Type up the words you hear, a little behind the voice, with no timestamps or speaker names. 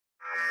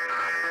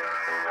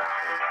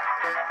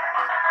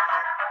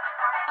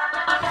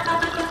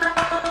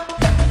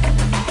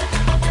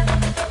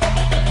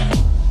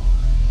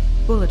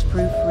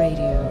Bulletproof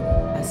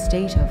Radio, a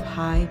state of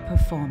high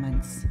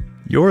performance.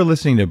 You're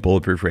listening to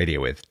Bulletproof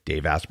Radio with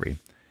Dave Asprey.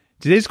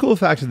 Today's cool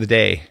fact of the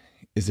day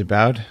is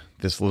about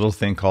this little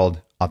thing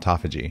called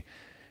autophagy.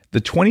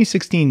 The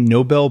 2016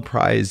 Nobel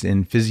Prize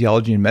in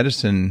Physiology and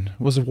Medicine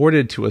was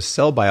awarded to a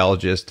cell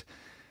biologist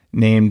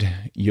named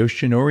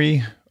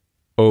Yoshinori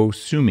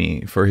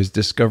Ohsumi for his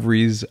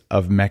discoveries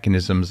of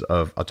mechanisms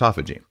of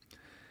autophagy.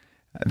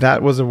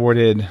 That was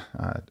awarded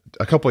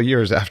a couple of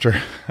years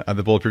after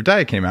the Bulletproof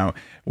Diet came out,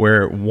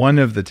 where one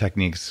of the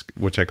techniques,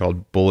 which I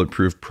called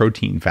bulletproof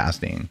protein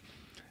fasting,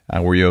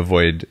 where you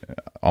avoid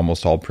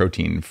almost all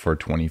protein for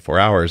 24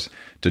 hours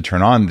to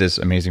turn on this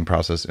amazing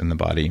process in the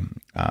body,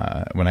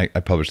 when I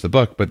published the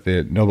book. But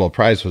the Nobel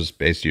Prize was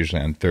based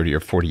usually on 30 or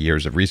 40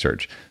 years of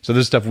research. So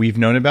this is stuff we've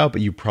known about,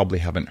 but you probably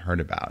haven't heard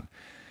about.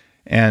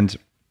 And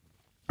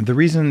the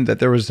reason that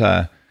there was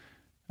a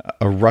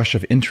rush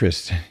of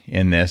interest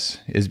in this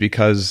is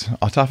because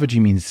autophagy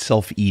means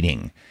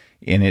self-eating,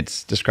 and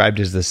it's described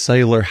as the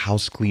cellular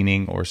house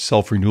cleaning or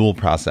self-renewal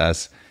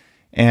process.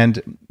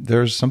 And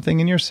there's something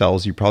in your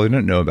cells you probably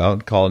don't know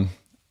about called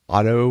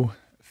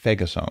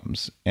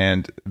autophagosomes,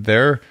 and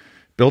they're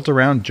built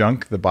around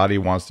junk the body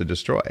wants to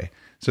destroy.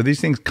 So these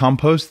things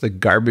compost the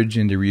garbage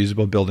into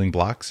reusable building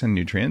blocks and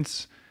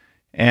nutrients.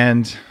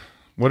 And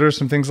what are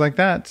some things like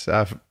that?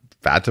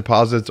 Fat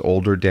deposits,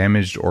 old or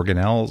damaged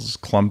organelles,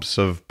 clumps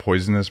of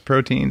poisonous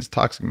proteins,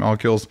 toxic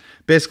molecules.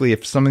 Basically,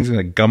 if something's going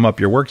to gum up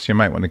your works, you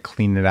might want to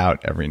clean it out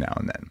every now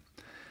and then.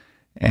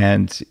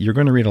 And you're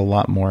going to read a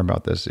lot more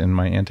about this in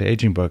my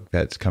anti-aging book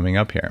that's coming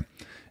up here.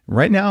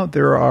 Right now,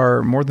 there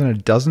are more than a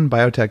dozen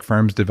biotech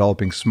firms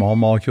developing small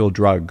molecule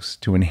drugs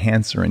to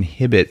enhance or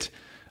inhibit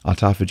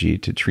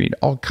autophagy to treat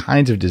all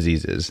kinds of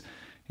diseases.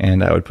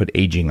 And I would put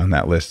aging on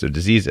that list of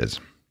diseases.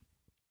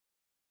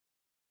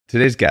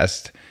 Today's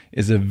guest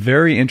is a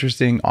very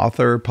interesting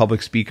author,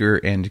 public speaker,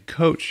 and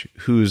coach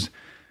who's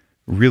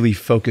really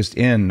focused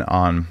in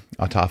on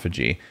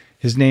autophagy.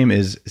 His name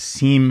is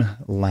Siim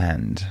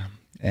Land,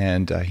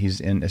 and he's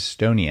in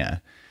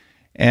Estonia.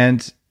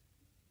 And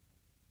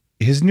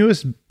his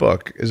newest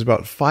book is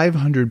about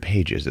 500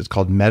 pages. It's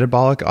called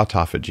Metabolic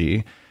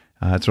Autophagy.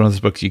 It's one of those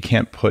books you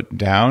can't put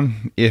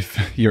down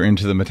if you're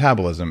into the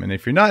metabolism. And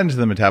if you're not into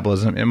the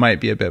metabolism, it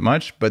might be a bit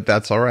much, but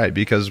that's all right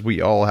because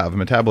we all have a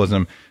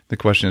metabolism. The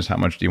question is, how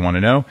much do you want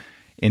to know?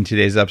 In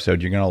today's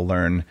episode, you're going to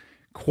learn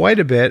quite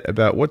a bit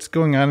about what's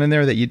going on in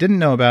there that you didn't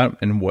know about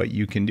and what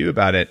you can do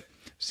about it.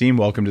 Siim,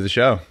 welcome to the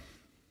show.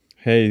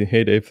 Hey,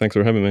 Dave. Thanks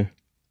for having me.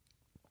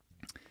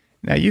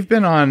 Now, you've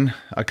been on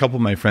a couple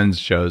of my friends'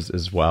 shows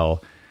as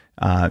well.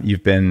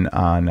 You've been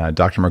on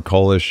Dr.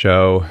 Mercola's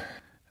show.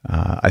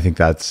 I think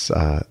that's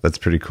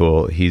pretty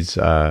cool. He's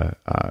a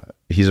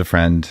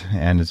friend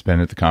and has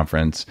been at the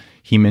conference.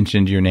 He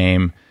mentioned your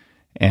name,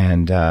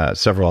 and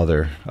several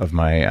other of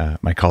my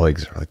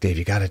colleagues are like, Dave,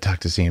 you got to talk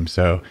to Siim.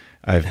 So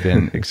I've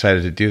been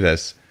excited to do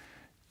this.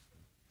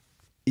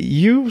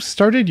 You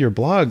started your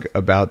blog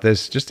about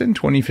this just in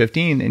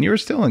 2015, and you were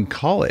still in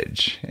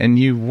college, and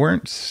you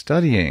weren't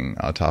studying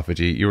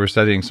autophagy. You were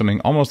studying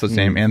something almost the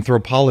same,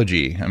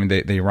 Anthropology. I mean,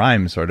 they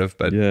rhyme sort of,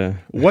 but yeah.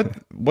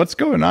 What's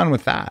going on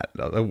with that?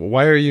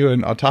 Why are you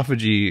an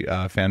autophagy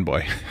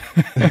fanboy?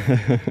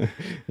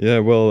 Yeah,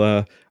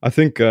 well, I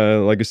think,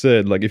 like you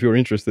said, like if you're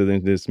interested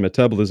in this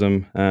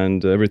metabolism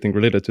and everything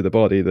related to the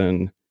body,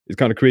 then it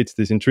kind of creates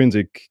this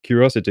intrinsic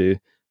curiosity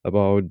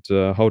about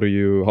how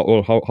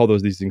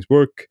does these things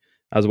work,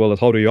 as well as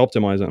how do you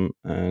optimize them.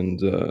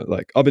 And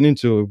like I've been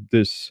into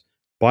this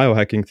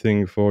biohacking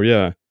thing for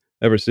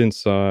ever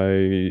since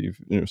I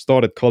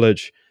started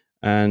college.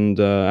 And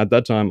at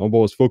that time I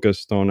was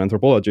focused on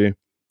anthropology,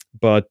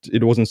 but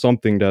it wasn't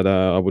something that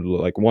I would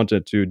like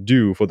wanted to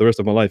do for the rest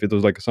of my life. It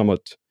was like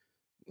somewhat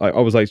I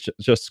was like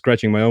just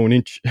scratching my own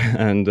itch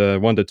and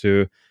wanted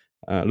to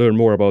learn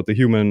more about the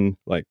human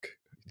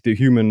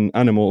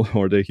animal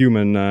or the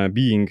human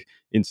being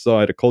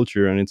inside a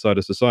culture and inside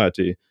a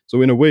society.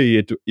 So in a way,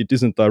 it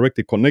isn't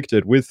directly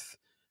connected with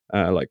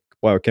like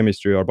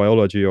biochemistry or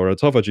biology or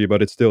autophagy,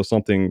 but it's still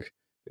something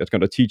that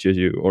kind of teaches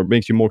you or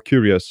makes you more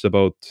curious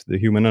about the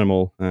human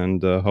animal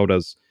and how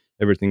does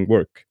everything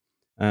work.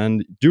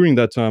 And during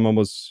that time, I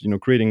was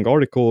creating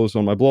articles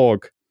on my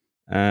blog,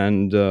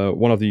 and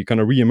one of the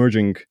kind of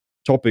re-emerging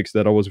topics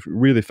that I was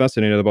really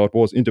fascinated about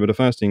was intermittent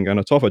fasting and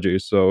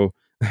autophagy. So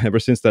ever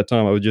since that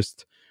time, I was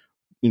just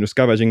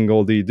scavenging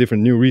all the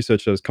different new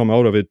research that's come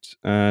out of it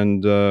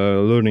and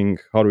learning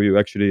how do you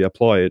actually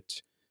apply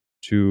it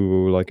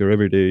to like your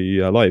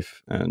everyday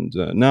life. And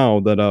now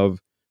that I've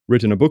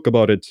written a book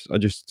about it, I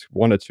just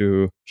wanted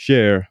to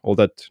share all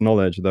that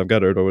knowledge that I've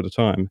gathered over the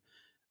time,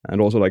 and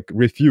also like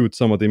refute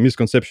some of the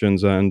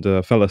misconceptions and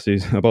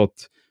fallacies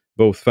about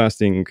both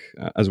fasting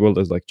as well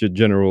as like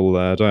general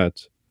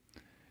diet.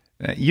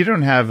 You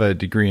don't have a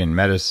degree in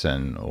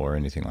medicine or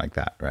anything like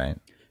that, right?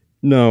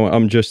 No,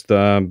 I'm just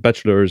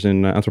bachelor's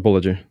in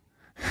anthropology.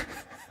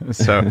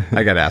 So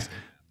I got to ask,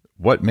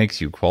 what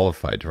makes you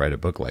qualified to write a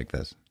book like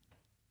this?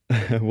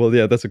 Well,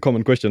 yeah, that's a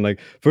common question. Like,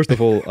 first of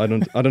all, I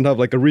don't have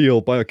like a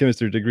real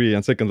biochemistry degree,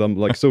 and second, I'm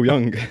like so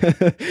young.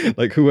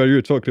 Like, who are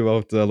you talking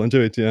about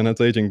longevity and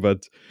anti-aging?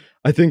 But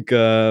I think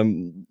that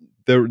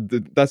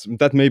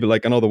may be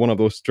like another one of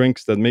those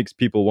strengths that makes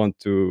people want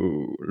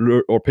to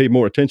learn or pay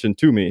more attention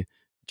to me,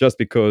 just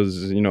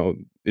because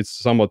it's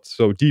somewhat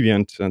so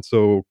deviant and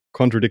so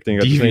contradicting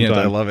at the same time.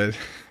 I love it.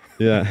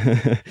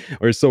 Yeah,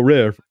 or it's so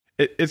rare.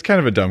 It's kind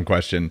of a dumb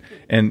question,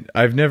 and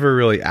I've never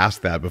really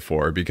asked that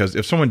before, because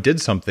if someone did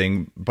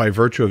something by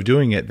virtue of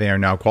doing it, they are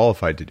now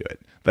qualified to do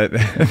it.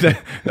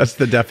 That's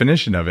the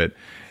definition of it.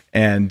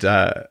 And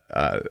a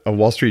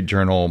Wall Street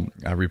Journal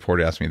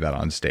reporter asked me that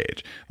on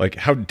stage. Like,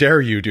 how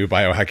dare you do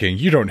biohacking?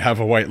 You don't have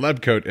a white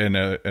lab coat and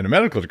a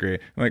medical degree.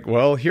 I'm like,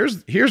 well,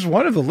 here's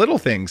one of the little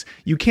things.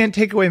 You can't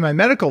take away my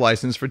medical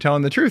license for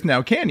telling the truth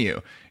now, can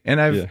you? And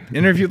I've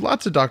interviewed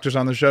lots of doctors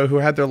on the show who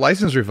had their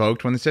license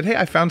revoked when they said, hey,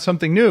 I found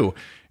something new.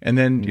 And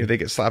then they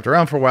get slapped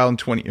around for a while, and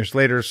 20 years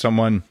later,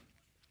 someone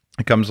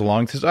comes along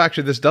and says, oh,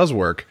 actually, this does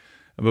work.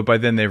 But by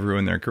then they've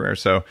ruined their career.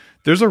 So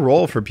there's a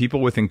role for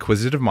people with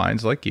inquisitive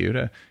minds like you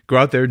to go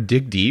out there,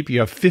 dig deep. You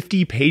have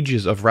 50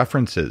 pages of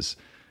references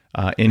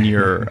in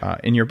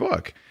your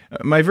book.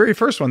 My very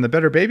first one, the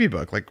Better Baby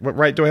book. Like, what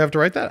right do I have to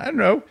write that? I don't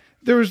know.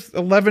 There was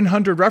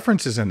 1,100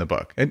 references in the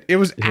book, and it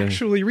was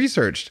actually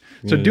researched.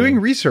 So doing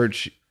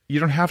research, you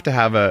don't have to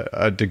have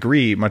a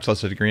degree, much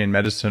less a degree in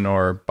medicine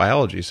or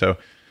biology. So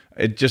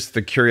it's just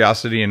the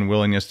curiosity and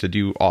willingness to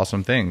do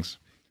awesome things.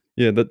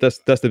 Yeah, that's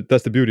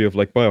the beauty of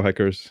like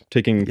biohackers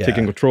taking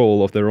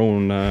control of their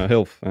own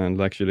health and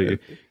actually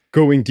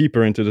going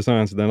deeper into the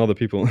science than other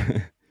people.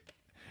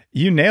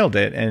 You nailed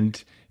it,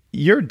 and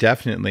you're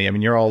definitely. I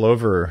mean, you're all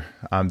over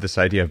this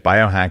idea of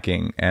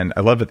biohacking, and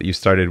I love it that you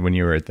started when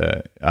you were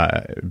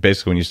at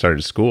basically when you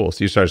started school.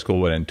 So you started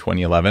school in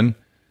 2011.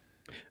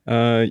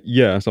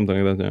 Yeah,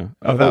 something like that. Yeah.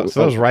 Oh, that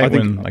was right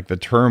when like the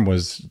term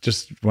was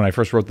just when I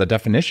first wrote the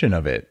definition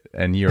of it,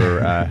 and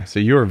you're so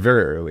you were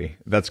very early.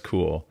 That's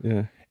cool.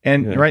 Yeah.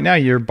 And right now,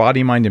 your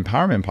Body Mind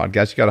Empowerment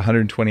podcast, you got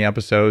 120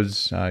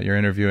 episodes. You're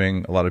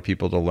interviewing a lot of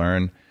people to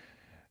learn.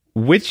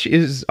 Which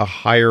is a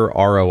higher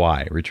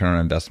ROI, return on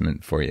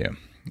investment, for you?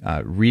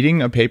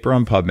 Reading a paper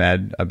on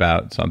PubMed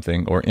about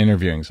something or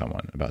interviewing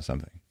someone about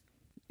something?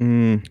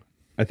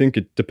 I think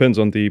it depends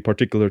on the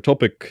particular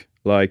topic.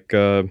 Like,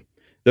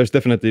 there's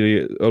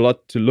definitely a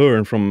lot to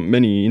learn from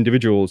many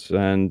individuals,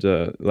 and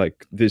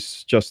like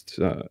this just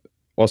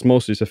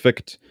osmosis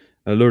effect,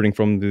 learning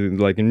from the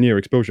like near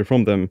exposure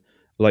from them.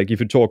 Like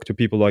if you talk to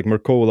people like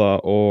Mercola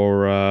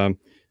or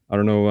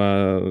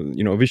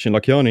Vishen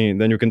Lakhiani,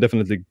 then you can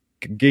definitely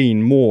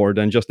gain more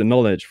than just the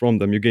knowledge from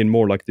them. You gain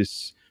more like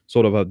this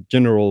sort of a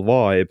general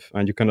vibe,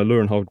 and you kind of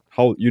learn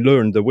how you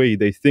learn the way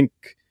they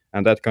think,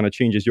 and that kind of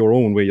changes your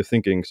own way of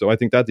thinking. So I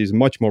think that is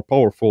much more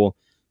powerful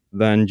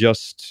than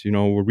just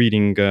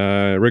reading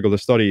regular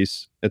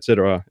studies,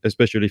 etc.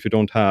 Especially if you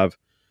don't have,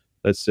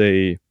 let's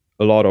say,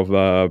 a lot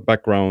of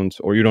background,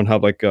 or you don't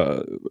have like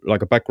a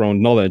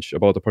background knowledge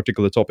about a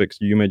particular topics.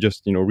 You may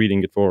just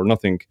reading it for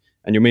nothing,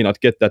 and you may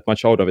not get that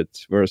much out of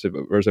it. Whereas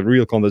a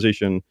real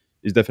conversation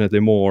is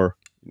definitely more.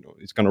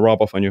 It's gonna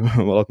rub off on you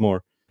a lot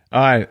more.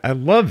 I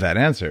love that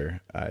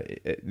answer.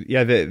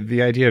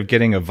 The idea of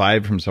getting a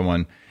vibe from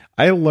someone.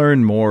 I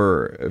learn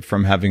more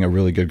from having a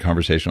really good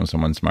conversation with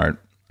someone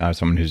smart,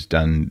 someone who's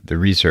done the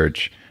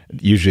research,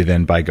 usually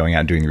then by going out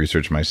and doing the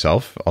research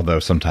myself. Although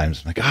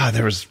sometimes I'm like,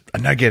 there was a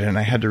nugget and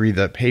I had to read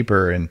that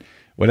paper and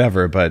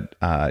whatever. But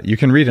you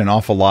can read an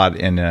awful lot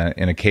in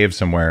a cave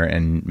somewhere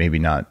and maybe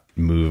not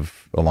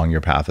move along your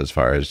path as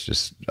far as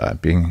just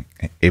being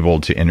able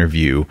to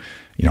interview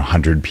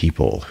 100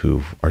 people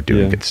who are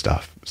doing good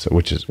stuff. So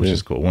which is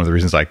cool. One of the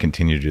reasons I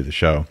continue to do the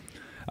show.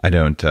 I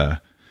don't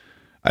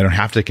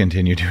have to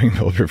continue doing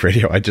Bulletproof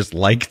Radio. I just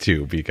like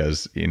to,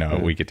 because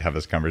we get to have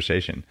this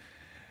conversation.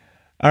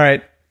 All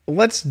right.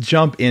 Let's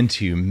jump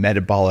into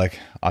metabolic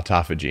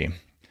autophagy.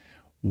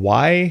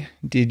 Why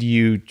did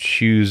you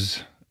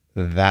choose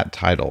that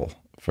title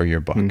for your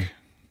book?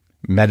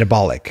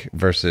 Metabolic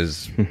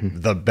versus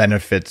the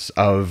benefits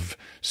of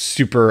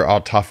super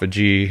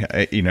autophagy.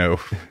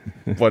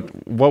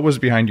 What was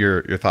behind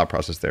your thought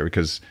process there?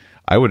 Because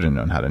I wouldn't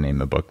have known how to name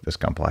the book this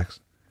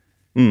complex.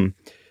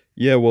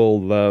 Yeah,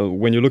 well,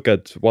 when you look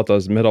at what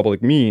does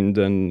metabolic mean,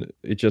 then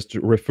it just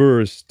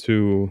refers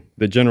to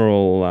the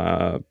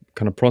general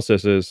kind of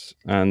processes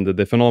and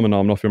the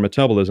phenomenon of your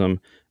metabolism.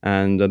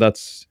 And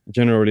that's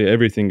generally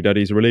everything that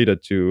is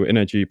related to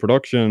energy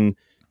production,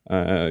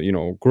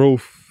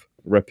 growth,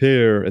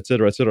 repair,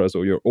 etc., etc.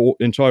 So your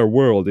entire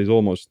world is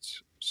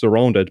almost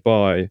surrounded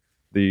by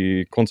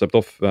the concept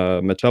of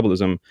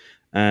metabolism.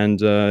 And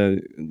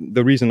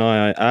the reason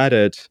I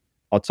added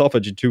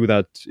autophagy to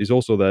that is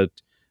also that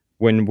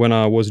when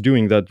I was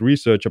doing that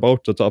research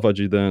about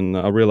autophagy, then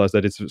I realized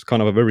that it's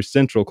kind of a very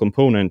central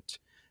component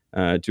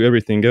to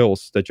everything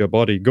else that your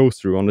body goes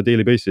through on a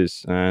daily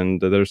basis.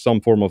 And there's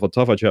some form of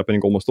autophagy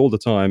happening almost all the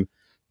time,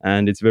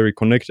 and it's very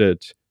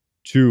connected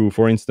to,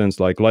 for instance,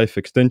 like life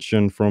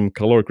extension from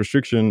caloric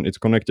restriction. It's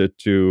connected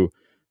to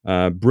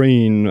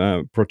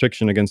brain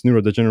protection against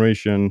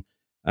neurodegeneration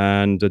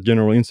and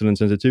general insulin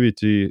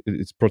sensitivity.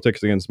 It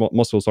protects against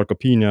muscle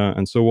sarcopenia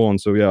and so on.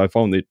 So yeah, I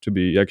found it to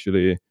be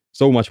actually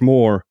so much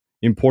more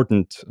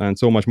important and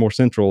so much more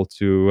central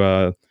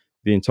to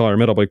the entire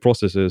metabolic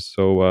processes.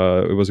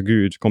 So it was a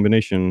good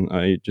combination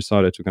I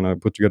decided to kind of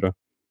put together.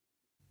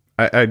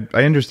 I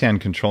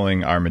understand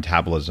controlling our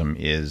metabolism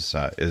is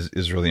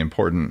really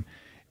important,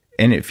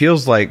 and it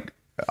feels like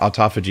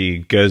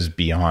autophagy goes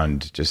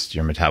beyond just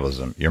your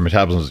metabolism. Your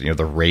metabolism is,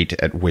 the rate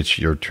at which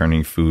you're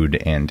turning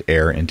food and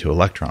air into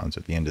electrons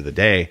at the end of the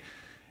day.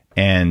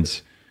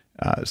 And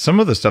some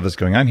of the stuff that's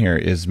going on here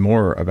is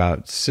more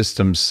about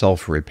system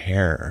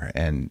self-repair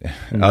and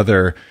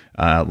other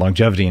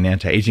longevity and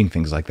anti-aging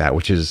things like that,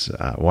 which is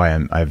why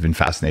I've been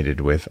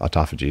fascinated with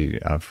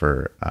autophagy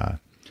for a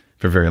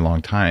very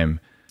long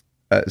time.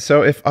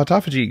 So if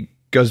autophagy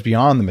goes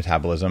beyond the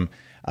metabolism,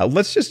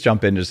 let's just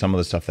jump into some of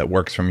the stuff that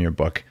works from your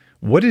book.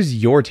 What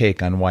is your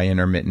take on why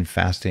intermittent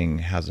fasting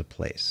has a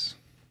place?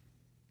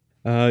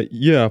 I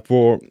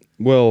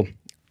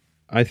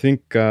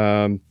think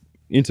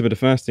intermittent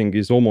fasting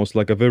is almost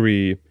like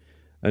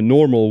a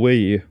normal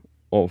way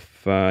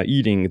of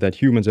eating that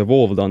humans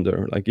evolved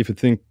under. Like if you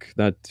think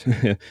that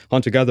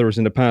hunter-gatherers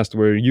in the past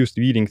were used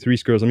to eating 3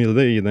 squares a meal a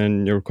day,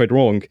 then you're quite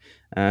wrong.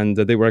 And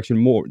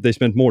they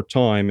spent more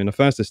time in a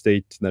fasted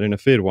state than in a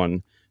fed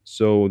one.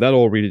 So that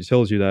already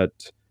tells you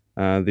that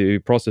the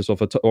process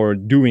of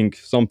doing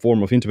some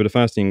form of intermittent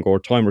fasting or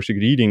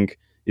time-restricted eating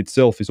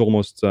itself is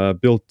almost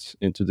built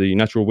into the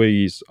natural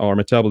ways our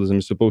metabolism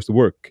is supposed to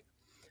work.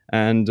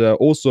 And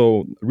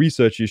also,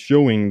 research is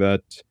showing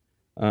that,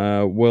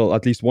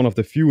 at least one of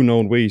the few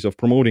known ways of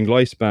promoting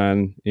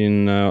lifespan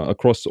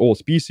across all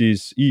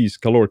species is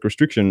caloric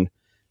restriction.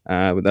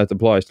 That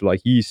applies to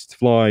like yeast,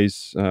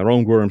 flies,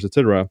 roundworms,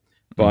 etc.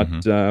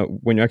 But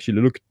when you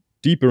actually look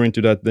deeper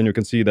into that, then you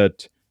can see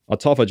that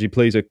autophagy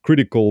plays a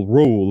critical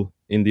role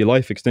in the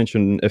life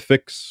extension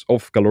effects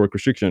of caloric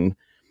restriction,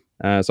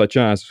 such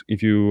as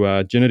if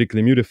you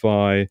genetically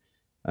modify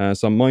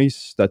some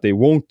mice that they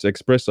won't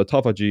express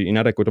autophagy in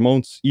adequate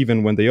amounts,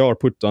 even when they are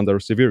put under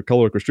severe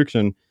caloric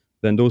restriction,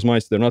 then those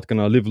mice, they're not going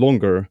to live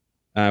longer.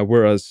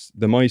 Whereas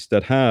the mice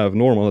that have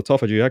normal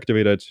autophagy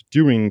activated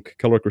during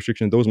caloric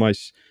restriction, those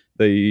mice,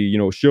 they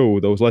show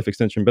those life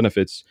extension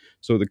benefits.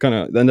 So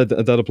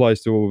that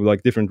applies to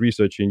like different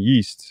research in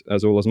yeast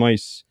as well as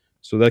mice.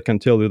 So that can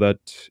tell you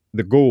that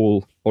the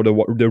goal or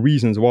the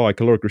reasons why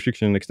caloric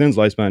restriction extends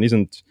lifespan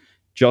isn't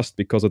just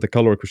because of the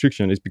caloric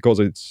restriction. It's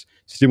because it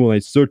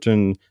stimulates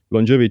certain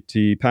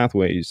longevity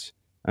pathways,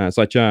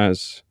 such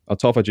as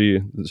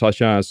autophagy,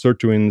 such as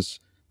sirtuins,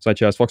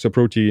 such as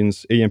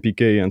phosphoproteins,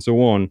 AMPK, and so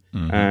on.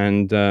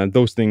 And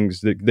those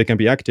things, they can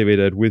be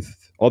activated with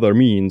other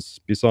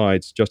means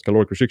besides just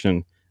caloric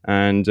restriction.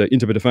 And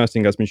intermittent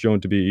fasting has been shown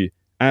to be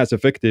as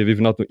effective, if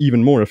not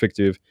even more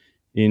effective,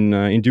 in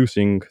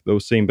inducing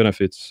those same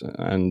benefits.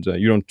 And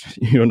you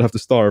don't have to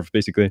starve,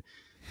 basically.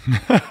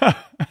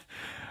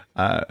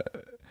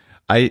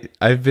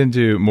 I've been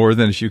to more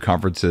than a few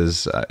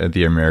conferences at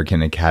the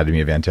American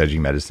Academy of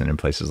Anti-Aging Medicine and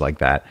places like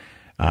that,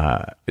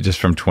 just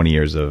from 20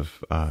 years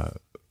of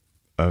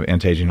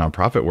anti-aging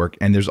nonprofit work.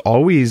 And there's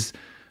always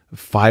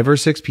 5 or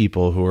 6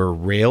 people who are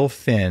rail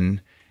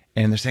thin,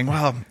 and they're saying,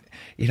 well,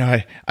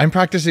 I'm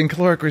practicing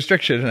caloric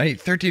restriction and I eat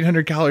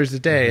 1,300 calories a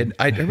day, and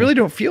I really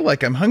don't feel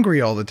like I'm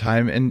hungry all the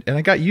time. And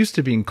I got used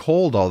to being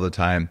cold all the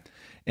time.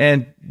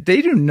 And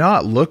they do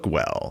not look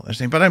well. They're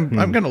saying, but I'm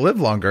going to live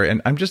longer.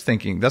 And I'm just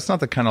thinking, that's not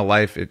the kind of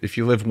life. If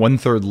you live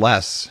 1/3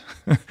 less,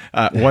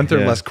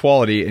 1/3 less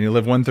quality, and you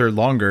live 1/3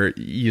 longer,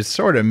 you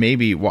sort of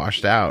maybe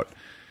washed out.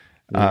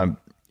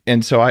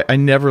 And so I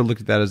never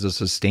looked at that as a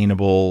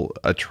sustainable,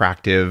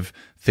 attractive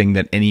thing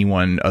that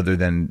anyone other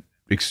than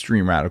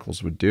extreme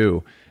radicals would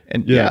do.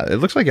 And yeah, it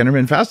looks like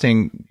intermittent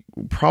fasting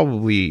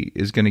probably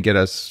is going to get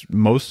us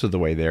most of the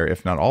way there,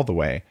 if not all the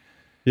way.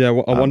 Yeah,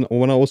 well, I want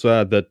to also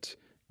add that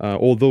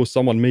although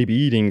someone may be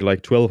eating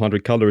like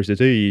 1,200 calories a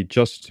day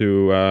just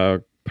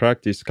to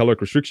practice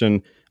caloric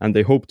restriction and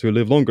they hope to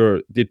live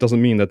longer, it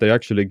doesn't mean that they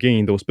actually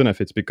gain those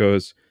benefits,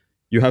 because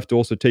you have to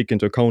also take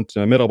into account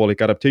metabolic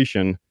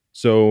adaptation.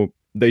 So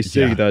they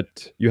say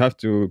that you have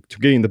to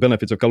gain the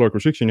benefits of caloric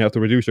restriction, you have to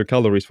reduce your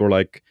calories for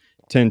like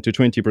 10 to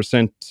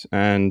 20%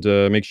 and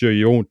make sure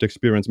you won't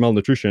experience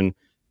malnutrition.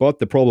 But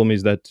the problem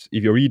is that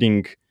if you're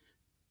eating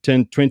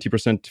 10,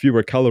 20%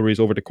 fewer calories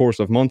over the course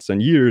of months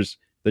and years,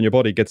 then your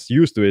body gets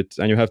used to it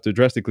and you have to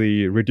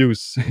drastically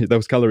reduce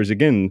those calories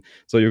again.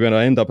 So you're going to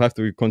end up have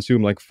to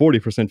consume like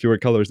 40% fewer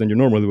calories than you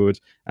normally would,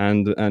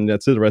 and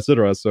et cetera, et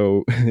cetera.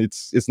 So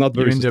it's not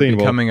very sustainable. You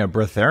end up becoming a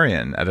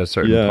breatharian at a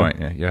certain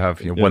point. You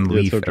have one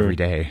leaf every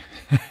day.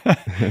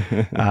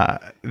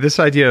 This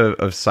idea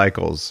of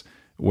cycles,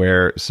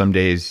 where some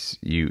days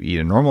you eat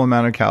a normal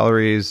amount of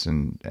calories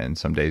and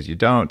some days you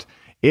don't,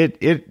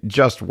 it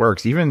just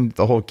works. Even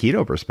the whole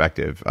keto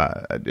perspective,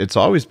 it's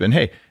always been,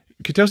 hey,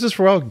 ketosis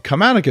for a while,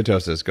 come out of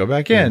ketosis, go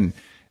back in.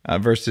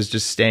 versus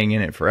just staying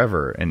in it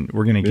forever. And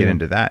we're going to get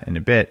into that in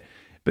a bit.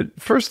 But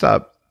first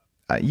up,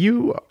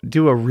 you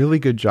do a really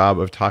good job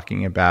of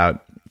talking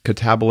about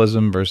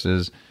catabolism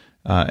versus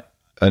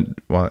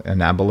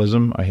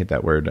anabolism. I hate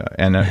that word.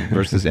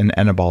 Versus an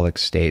anabolic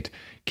state.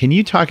 Can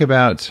you talk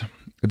about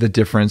the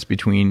difference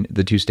between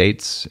the two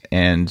states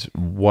and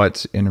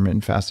what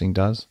intermittent fasting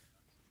does?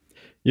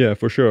 Yeah,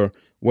 for sure.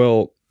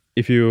 Well,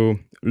 if you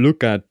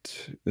look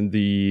at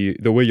the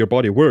way your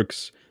body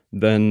works,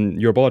 then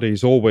your body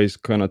is always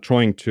kind of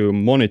trying to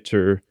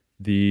monitor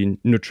the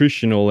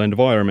nutritional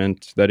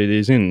environment that it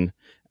is in.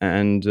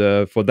 And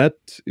for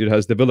that, it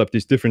has developed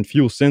these different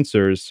fuel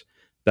sensors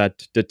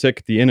that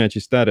detect the energy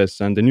status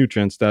and the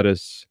nutrient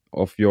status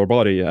of your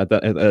body at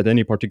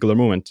any particular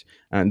moment.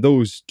 And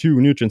those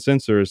two nutrient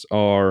sensors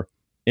are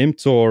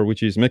mTOR,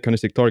 which is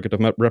mechanistic target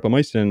of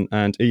rapamycin,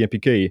 and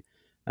AMPK.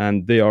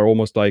 And they are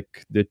almost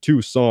like the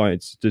two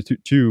sides,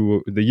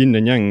 the yin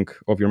and yang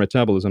of your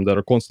metabolism that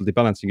are constantly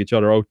balancing each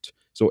other out.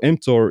 So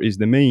mTOR is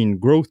the main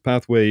growth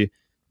pathway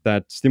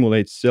that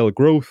stimulates cell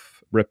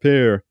growth,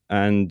 repair,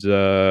 and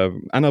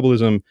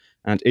anabolism.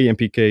 And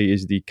AMPK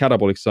is the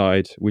catabolic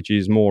side, which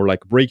is more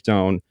like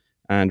breakdown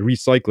and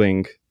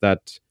recycling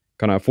that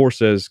kind of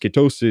forces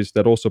ketosis,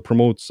 that also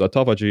promotes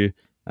autophagy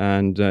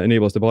and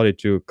enables the body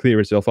to clear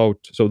itself out.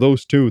 So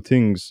those two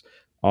things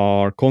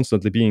are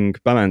constantly being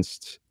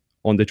balanced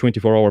on the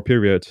 24-hour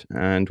period.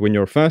 And when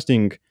you're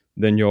fasting,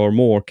 then you're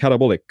more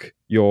catabolic.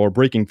 You're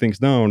breaking things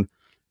down.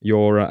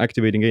 You're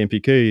activating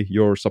AMPK.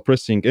 You're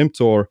suppressing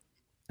mTOR.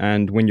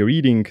 And when you're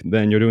eating,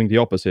 then you're doing the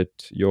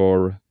opposite.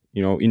 You're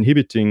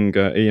inhibiting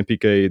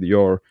AMPK.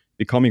 You're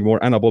becoming more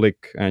anabolic,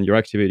 and you're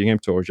activating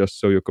mTOR just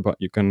so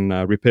you can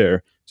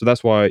repair. So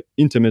that's why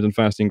intermittent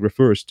fasting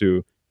refers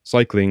to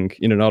cycling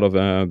in and out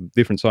of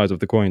different sides of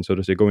the coin, so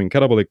to say, going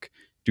catabolic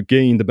to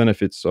gain the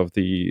benefits of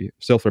the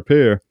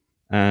self-repair,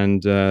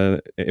 and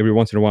every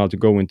once in a while to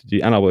go into the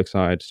anabolic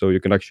side, so you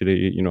can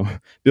actually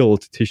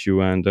build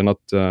tissue and not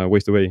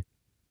waste away.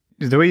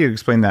 The way you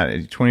explain that,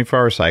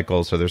 24-hour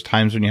cycle, so there's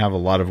times when you have a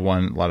lot of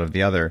one, a lot of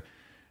the other.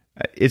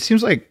 It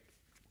seems like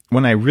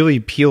when I really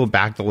peel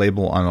back the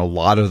label on a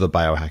lot of the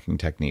biohacking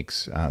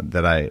techniques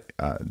that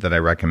I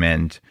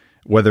recommend,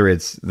 whether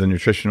it's the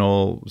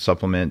nutritional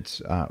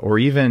supplement or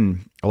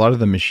even a lot of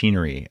the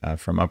machinery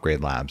from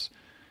Upgrade Labs,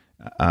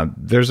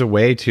 there's a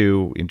way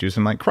to do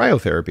something like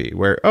cryotherapy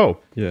where,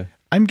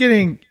 I'm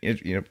getting,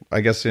 I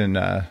guess in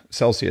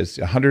Celsius,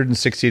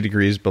 160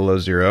 degrees below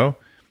zero,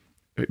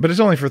 but it's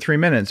only for 3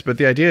 minutes. But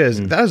the idea is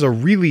that is a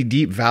really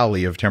deep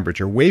valley of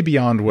temperature, way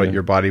beyond what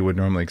your body would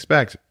normally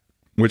expect,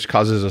 which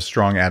causes a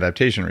strong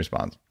adaptation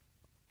response.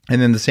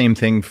 And then the same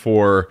thing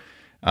for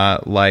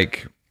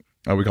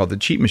we call it the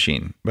cheat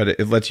machine, but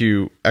it lets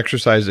you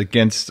exercise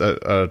against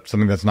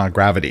something that's not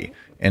gravity,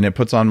 and it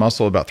puts on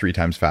muscle about 3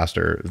 times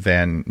faster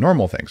than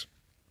normal things,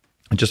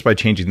 just by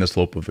changing the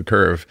slope of the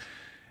curve.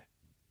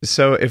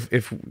 So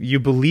if you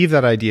believe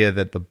that idea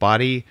that the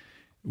body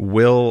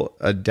will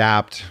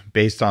adapt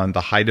based on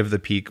the height of the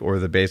peak or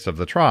the base of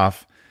the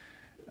trough,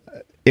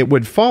 it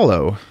would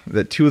follow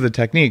that two of the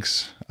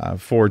techniques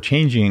for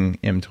changing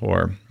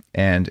mTOR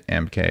and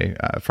AMPK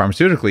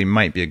pharmaceutically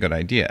might be a good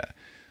idea.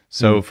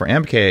 So for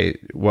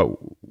AMPK, what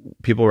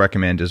people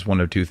recommend is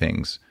one of two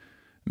things: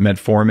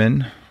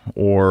 metformin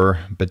or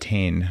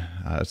betaine,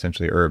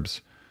 essentially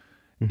herbs.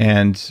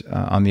 And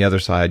on the other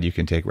side, you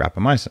can take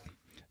rapamycin.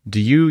 Do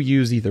you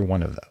use either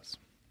one of those?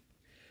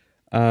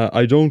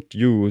 I don't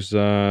use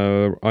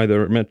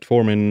either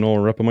metformin nor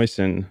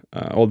rapamycin,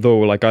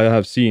 although I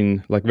have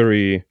seen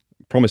very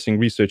promising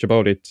research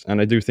about it,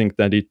 and I do think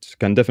that it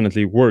can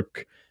definitely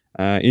work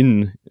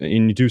in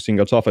inducing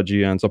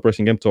autophagy and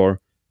suppressing mTOR,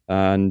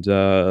 and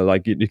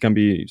it can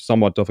be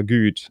somewhat of a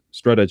good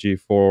strategy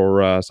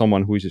for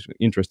someone who is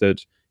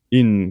interested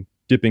in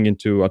dipping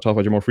into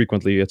autophagy more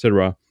frequently,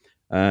 etc.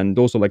 And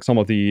also some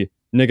of the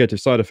negative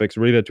side effects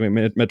related to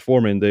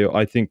metformin,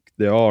 I think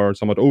they are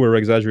somewhat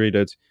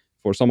over-exaggerated.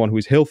 For someone who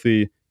is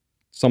healthy,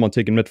 someone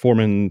taking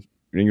metformin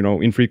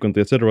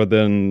infrequently, etc.,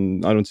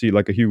 then I don't see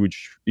a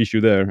huge issue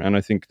there. And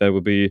I think that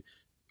would be,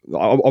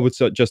 I would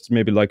just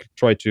maybe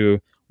try to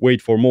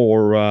wait for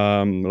more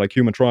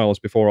human trials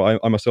before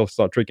I myself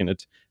start taking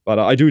it. But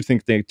I do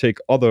think they take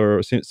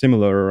other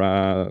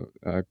similar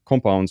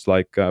compounds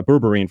like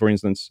berberine, for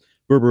instance.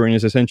 Berberine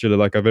is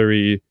essentially a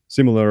very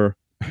similar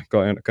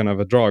kind of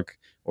a drug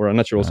or a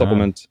natural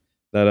supplement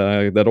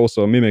that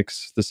also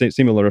mimics the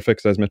similar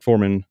effects as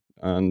metformin.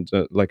 And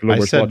lower I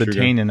said blood betaine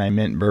sugar. and I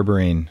meant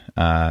berberine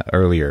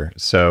earlier.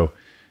 So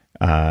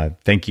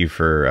thank you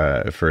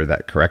for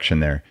that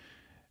correction there.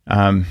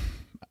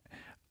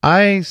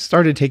 I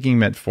started taking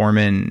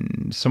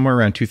metformin somewhere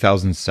around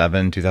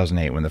 2007,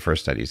 2008 when the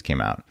first studies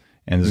came out.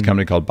 And this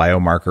company called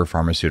Biomarker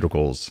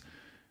Pharmaceuticals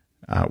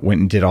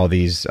went and did all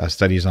these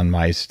studies on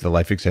mice, the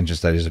life extension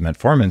studies of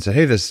metformin, and said,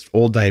 hey, this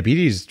old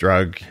diabetes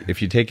drug,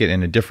 if you take it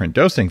in a different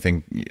dosing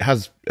thing,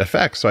 has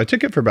effects. So I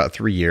took it for about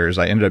 3 years.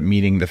 I ended up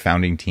meeting the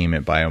founding team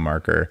at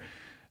Biomarker.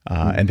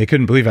 And they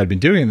couldn't believe I'd been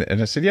doing it.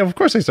 And I said, yeah, of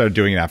course I started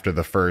doing it after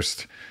the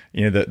first,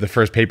 the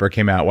first paper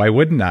came out. Why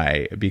wouldn't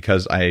I?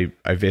 Because I've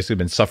basically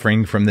been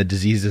suffering from the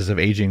diseases of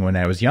aging when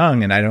I was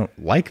young, and I don't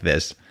like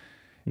this.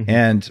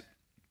 And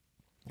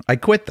I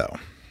quit though,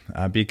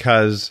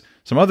 because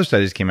some other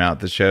studies came out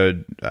that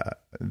showed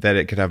that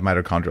it could have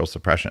mitochondrial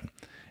suppression.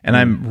 And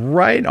I'm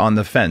right on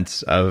the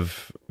fence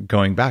of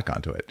going back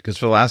onto it, because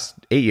for the last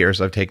 8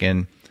 years, I've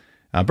taken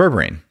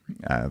berberine,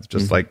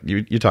 just like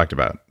you talked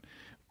about.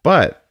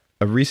 But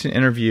a recent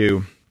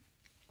interview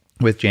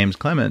with James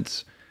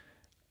Clements,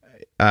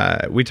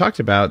 we talked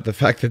about the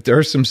fact that there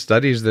are some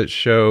studies that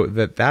show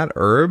that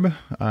herb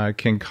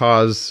can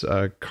cause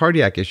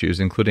cardiac issues,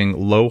 including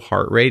low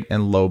heart rate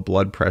and low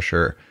blood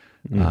pressure,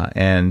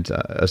 and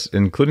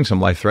including some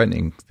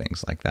life-threatening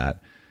things like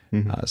that.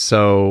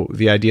 So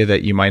the idea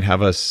that you might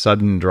have a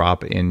sudden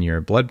drop in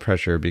your blood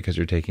pressure because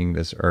you're taking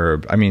this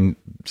herb, I mean,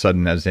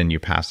 sudden as in you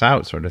pass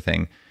out sort of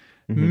thing,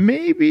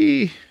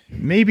 maybe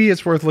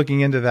it's worth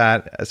looking into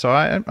that. So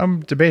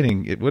I'm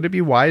debating, would it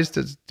be wise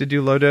to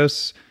do low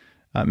dose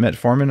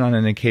metformin on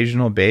an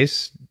occasional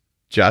base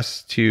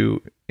just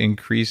to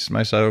increase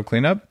my cellular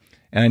cleanup?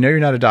 And I know you're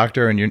not a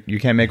doctor and you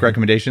can't make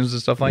recommendations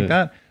and stuff like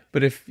that,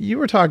 but if you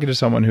were talking to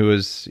someone who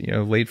is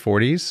late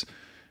 40s,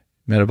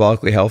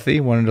 metabolically healthy,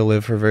 wanted to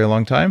live for a very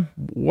long time,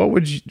 what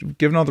would you,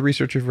 given all the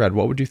research you've read,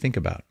 what would you think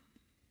about?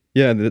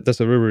 Yeah, that's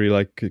a very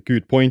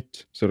good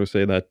point. So to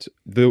say that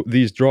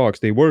these drugs,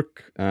 they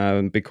work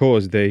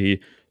because they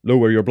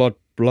lower your blood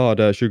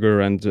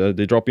sugar and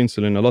they drop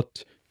insulin a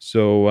lot.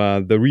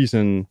 So the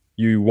reason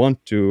you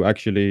want to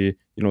actually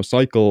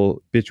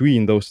cycle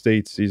between those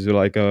states is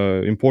like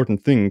a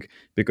important thing,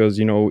 because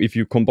if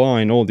you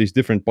combine all these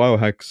different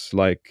biohacks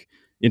like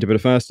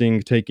intermittent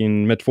fasting,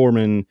 taking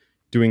metformin,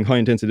 doing high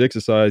intensity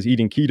exercise,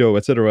 eating keto,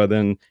 etc.,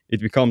 then it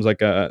becomes like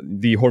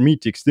the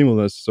hormetic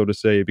stimulus, so to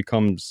say,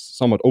 becomes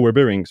somewhat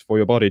overbearing for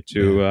your body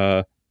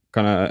to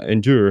kind of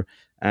endure.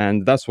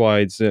 And that's why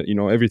it's,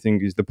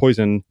 everything is, the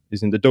poison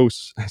is in the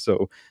dose.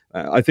 So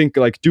I think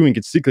like doing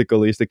it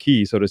cyclically is the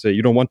key, so to say.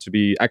 You don't want to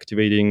be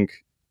activating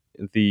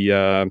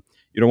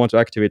you don't want to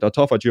activate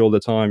autophagy all the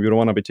time. You don't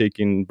want to be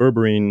taking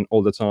berberine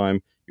all the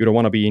time. You don't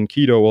want to be in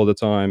keto all the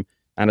time.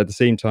 And at the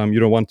same time, you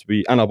don't want to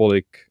be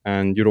anabolic,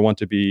 and you don't want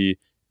to be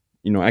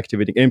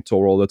activating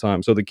mTOR all the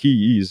time. So the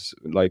key is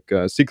like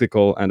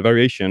cyclical and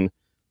variation.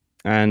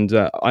 And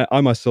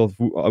I myself,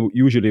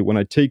 usually when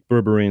I take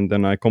berberine,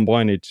 then I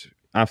combine it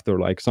after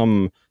like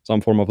some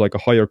form of like a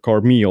higher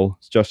carb meal,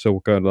 just so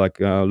kind of like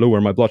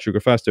lower my blood sugar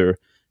faster,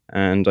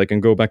 and I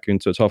can go back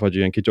into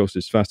autophagy and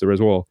ketosis faster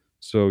as well.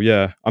 So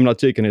yeah, I'm not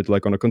taking it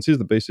like on a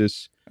consistent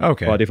basis.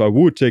 Okay. But if I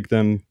would take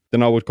them,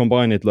 then I would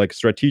combine it like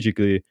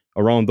strategically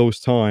around those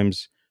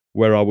times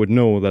where I would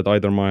know that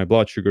either my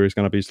blood sugar is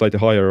going to be slightly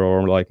higher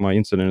or like my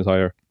insulin is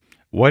higher.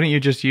 Why don't you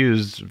just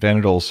use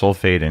vanadyl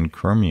sulfate and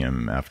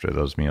chromium after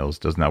those meals?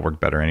 Doesn't that work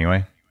better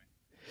anyway?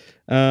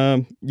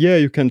 Yeah,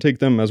 you can take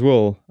them as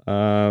well.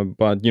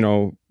 But,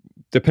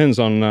 depends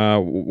on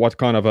what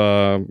kind of,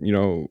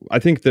 I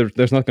think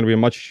there's not going to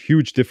be a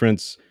huge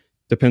difference.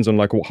 Depends on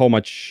like how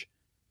much,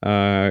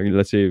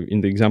 let's say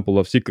in the example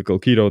of cyclical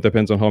keto,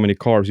 depends on how many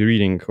carbs you're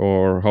eating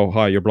or how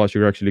high your blood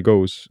sugar actually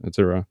goes,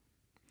 etc.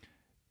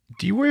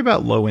 Do you worry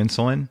about low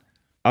insulin?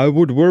 I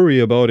would worry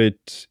about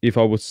it if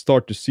I would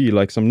start to see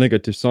like some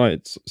negative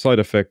side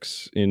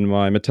effects in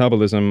my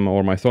metabolism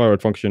or my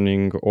thyroid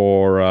functioning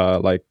or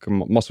like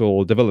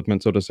muscle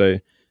development, so to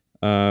say.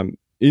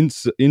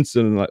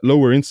 Insulin,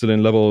 lower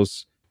insulin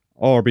levels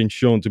are being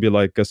shown to be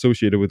like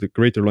associated with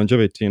greater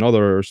longevity in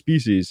other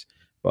species.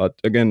 But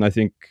again, I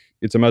think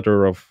it's a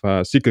matter of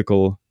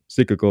cyclical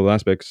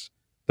aspects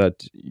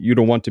that you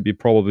don't want to be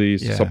probably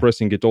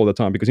suppressing it all the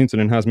time, because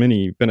insulin has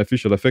many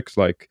beneficial effects.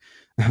 Like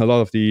a lot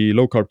of the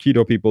low carb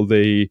keto people,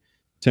 they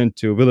tend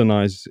to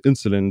villainize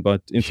insulin,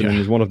 but insulin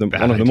is one of the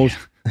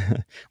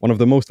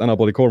most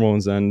anabolic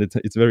hormones, and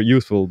it's very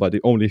useful, but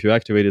only if you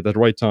activate it at the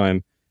right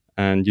time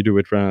and you do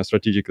it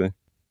strategically.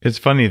 It's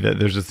funny that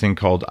there's a thing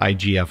called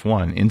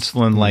IGF-1,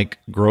 insulin-like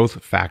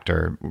growth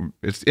factor.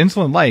 It's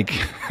insulin-like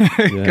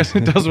because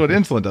it does what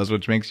insulin does,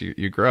 which makes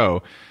you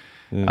grow.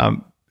 Yeah.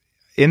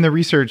 In the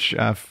research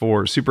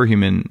for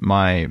Superhuman,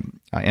 my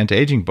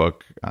anti-aging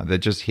book that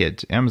just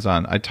hit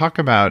Amazon, I talk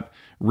about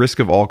risk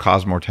of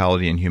all-cause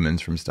mortality in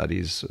humans from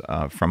studies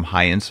from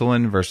high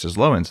insulin versus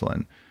low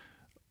insulin.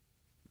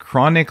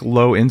 Chronic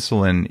low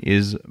insulin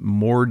is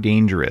more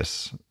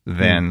dangerous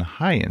than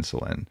high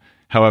insulin.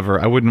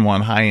 However, I wouldn't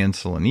want high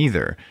insulin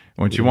either.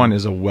 What you want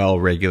is a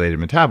well-regulated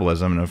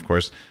metabolism. And of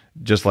course,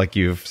 just like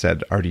you've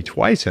said already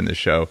twice in the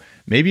show,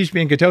 maybe you should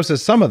be in ketosis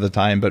some of the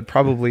time, but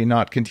probably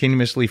not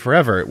continuously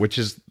forever, which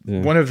is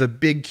one of the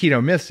big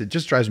keto myths. It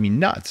just drives me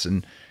nuts.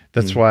 And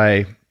that's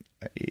why,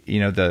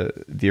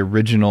 the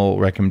original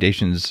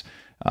recommendations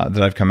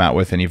that I've come out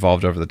with and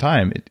evolved over the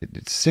time,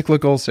 it's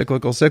cyclical.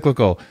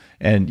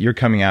 And you're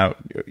coming out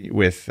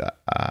with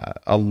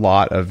a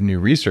lot of new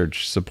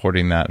research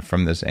supporting that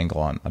from this angle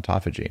on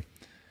autophagy.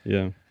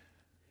 Yeah.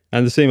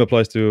 And the same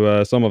applies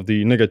to some of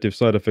the negative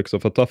side effects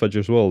of autophagy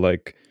as well,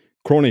 like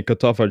chronic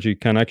autophagy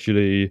can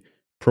actually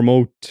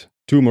promote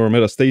tumor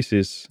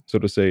metastasis, so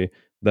to say.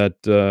 That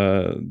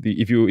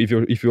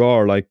if you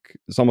are like,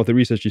 some of the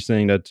research is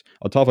saying that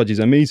autophagy is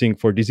amazing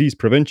for disease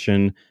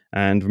prevention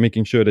and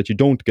making sure that you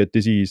don't get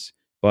disease.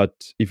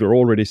 But if you're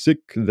already sick,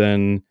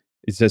 then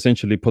it's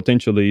essentially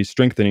potentially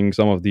strengthening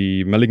some of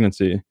the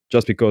malignancy,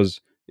 just because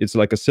it's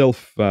like a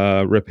self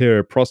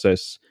repair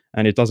process,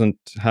 and it doesn't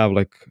have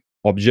like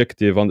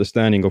objective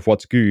understanding of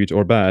what's good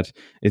or bad.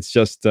 It's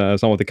just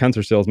some of the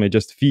cancer cells may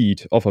just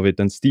feed off of it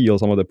and steal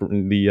some of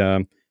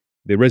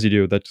the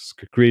residue that's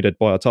created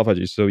by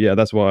autophagy. So yeah,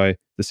 that's why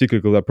the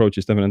cyclical approach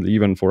is definitely,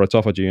 even for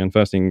autophagy and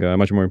fasting,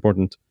 much more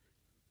important.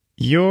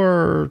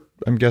 You're,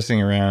 I'm guessing,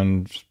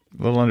 around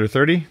a little under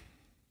 30?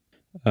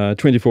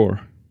 24.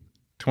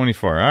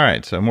 24. All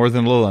right. So more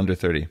than a little under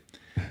 30.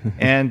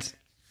 And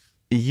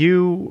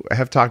you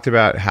have talked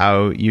about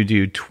how you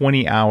do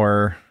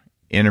 20-hour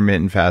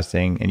intermittent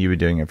fasting, and you've been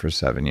doing it for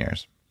 7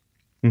 years.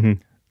 Mm-hmm.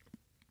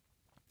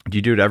 Do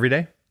you do it every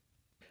day?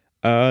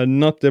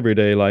 Not every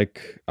day.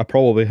 Like, I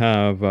probably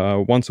have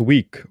once a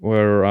week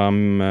where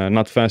I'm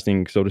not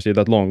fasting, so to say,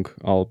 that long.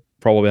 I'll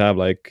probably have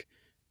like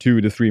 2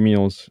 to 3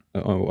 meals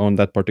on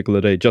that particular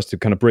day, just to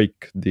kind of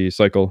break the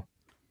cycle.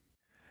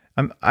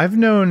 I've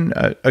known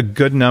a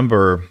good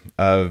number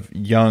of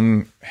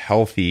young,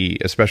 healthy,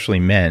 especially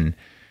men,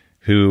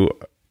 who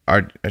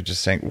are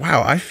just saying,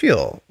 wow, I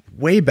feel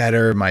way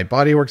better. My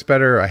body works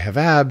better. I have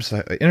abs.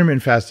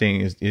 Intermittent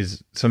fasting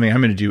is something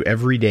I'm going to do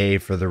every day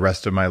for the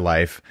rest of my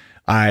life.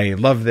 I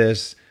love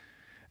this.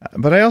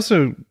 But I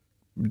also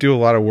do a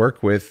lot of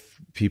work with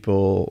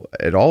people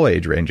at all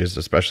age ranges,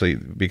 especially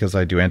because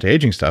I do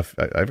anti-aging stuff.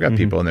 I've got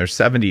people in their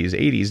 70s,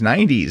 80s,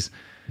 90s,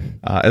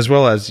 as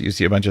well as you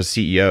see a bunch of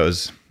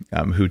CEOs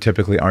who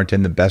typically aren't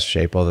in the best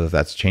shape, although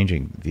that's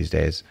changing these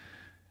days.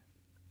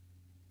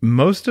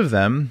 Most of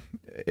them,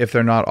 if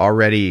they're not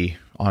already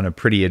on a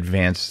pretty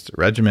advanced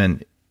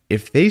regimen,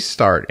 if they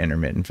start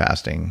intermittent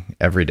fasting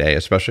every day,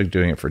 especially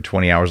doing it for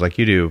 20 hours like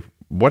you do,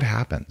 what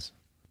happens?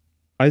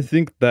 I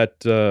think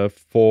that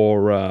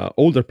for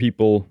older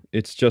people,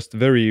 it's just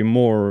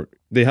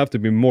they have to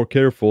be more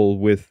careful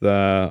with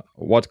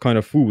what kind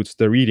of foods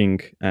they're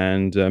eating,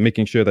 and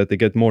making sure that they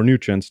get more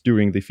nutrients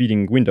during the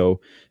feeding window.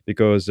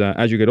 Because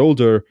as you get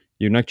older,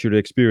 you naturally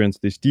experience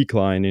this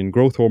decline in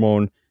growth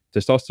hormone,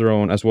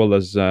 testosterone, as well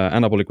as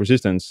anabolic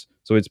resistance.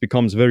 So it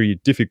becomes very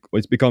difficult.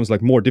 It becomes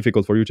like more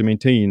difficult for you to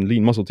maintain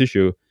lean muscle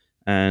tissue,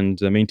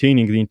 and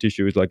maintaining lean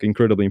tissue is like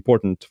incredibly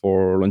important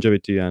for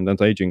longevity and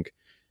anti-aging.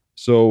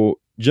 So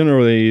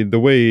generally, the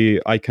way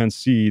I can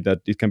see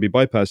that it can be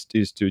bypassed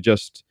is to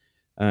just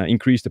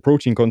increase the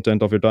protein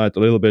content of your diet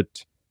a little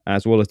bit,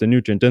 as well as the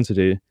nutrient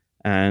density,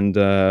 and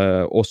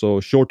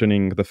also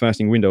shortening the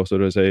fasting window, so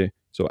to say.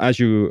 So as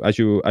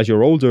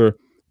you're older,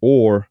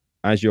 or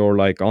as you're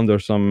like under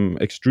some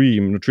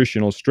extreme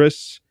nutritional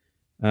stress,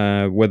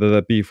 whether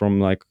that be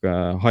from like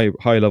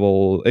high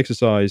level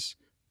exercise,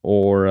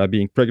 or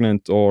being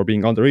pregnant, or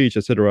being underage,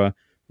 etc.,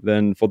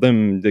 then for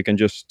them, they can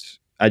just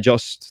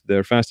adjust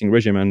their fasting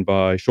regimen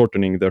by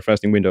shortening their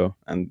fasting window,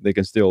 and they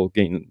can still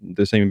gain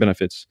the same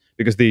benefits,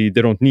 because they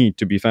don't need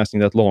to be fasting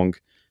that long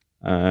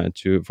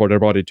for their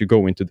body to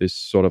go into this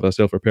sort of a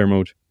self-repair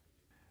mode.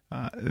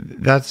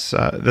 That's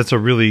a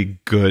really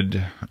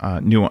good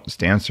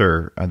nuanced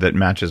answer that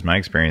matches my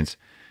experience.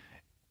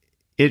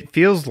 It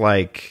feels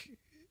like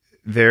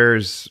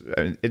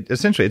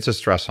essentially it's a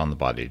stress on the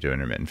body to do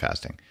intermittent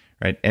fasting,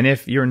 right? And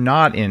if you're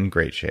not in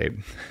great shape,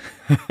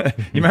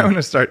 you might want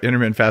to start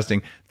intermittent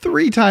fasting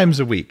 3 times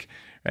a week,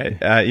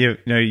 right?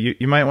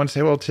 You might want to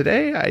say, well,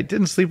 today I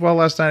didn't sleep well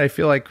last night. I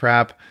feel like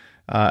crap,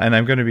 and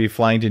I'm going to be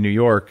flying to New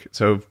York.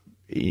 So,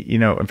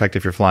 in fact,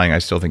 if you're flying, I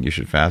still think you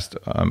should fast,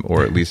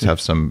 or at least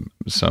have some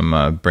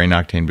brain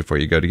octane before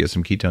you go to get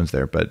some ketones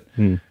there. But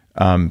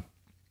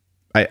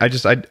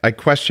I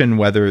question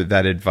whether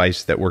that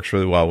advice that works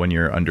really well when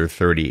you're under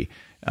 30,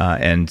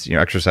 and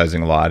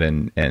exercising a lot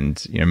and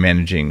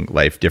managing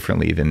life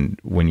differently than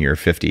when you're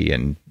 50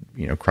 and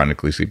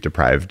chronically sleep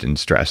deprived and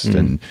stressed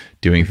and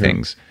doing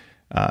things.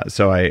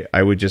 So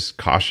I would just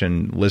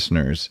caution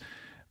listeners.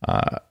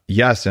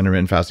 Yes,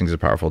 intermittent fasting is a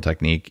powerful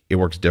technique. It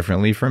works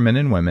differently for men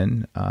and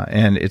women,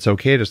 and it's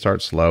okay to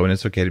start slow, and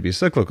it's okay to be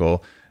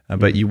cyclical,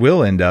 but you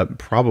will end up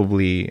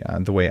probably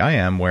the way I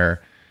am,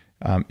 where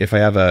if I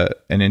have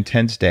an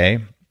intense day,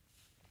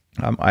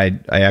 I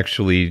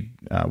actually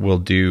will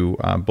do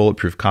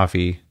bulletproof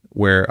coffee,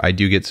 where I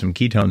do get some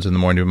ketones in the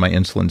morning, but my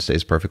insulin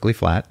stays perfectly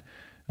flat.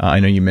 I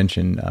know you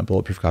mentioned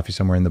bulletproof coffee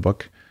somewhere in the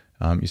book.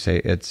 You say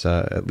it's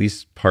at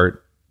least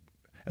part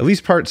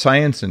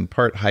science and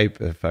part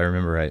hype, if I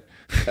remember right.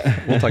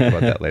 We'll talk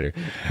about that later.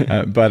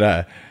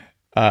 But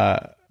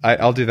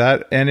I'll do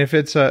that. And if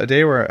it's a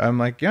day where I'm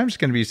like, I'm just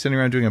going to be sitting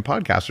around doing a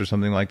podcast or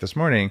something like this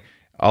morning,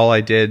 all I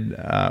did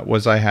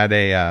was I had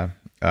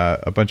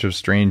a bunch of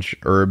strange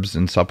herbs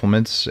and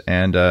supplements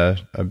and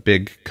a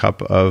big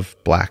cup of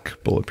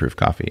black bulletproof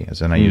coffee,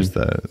 as in I use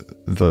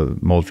the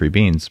mold-free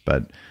beans.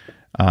 But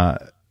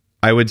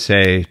I would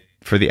say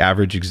for the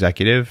average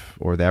executive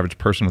or the average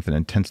person with an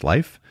intense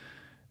life,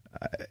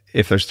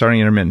 if they're starting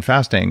intermittent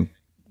fasting,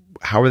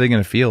 how are they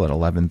going to feel at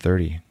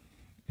 11:30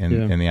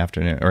 in the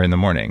afternoon or in the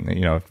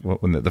morning?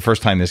 When the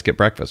first time they skip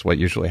breakfast, what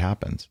usually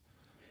happens?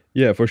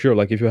 Yeah, for sure.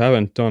 Like if you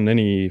haven't done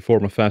any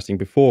form of fasting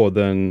before,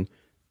 then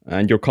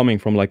and you're coming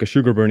from like a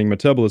sugar burning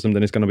metabolism,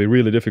 then it's going to be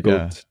really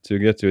difficult to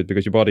get to it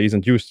because your body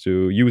isn't used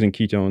to using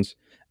ketones.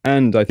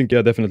 And I think,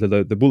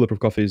 definitely the Bulletproof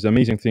coffee is an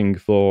amazing thing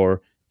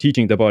for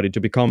teaching the body to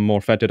become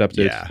more fat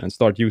adapted and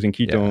start using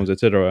ketones,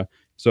 etc.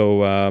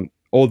 So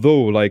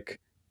although like,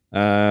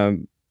 the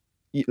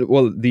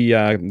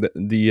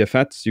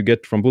fats you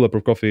get from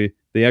Bulletproof coffee,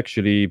 they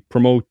actually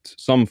promote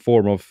some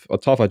form of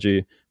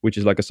autophagy, which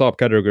is like a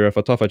subcategory of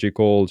autophagy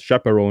called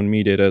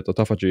chaperone-mediated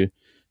autophagy.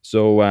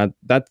 So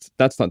that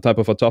type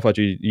of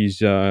autophagy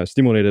is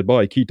stimulated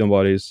by ketone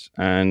bodies,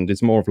 and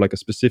it's more of like a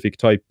specific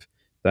type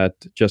that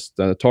just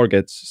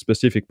targets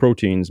specific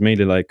proteins,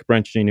 mainly like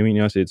branched chain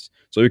amino acids.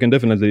 So you can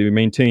definitely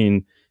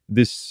maintain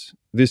this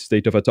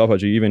state of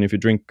autophagy even if you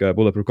drink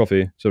Bulletproof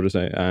coffee, so to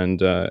say.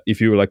 And if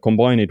you like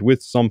combine it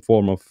with some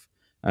form of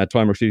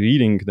time restricted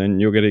eating, then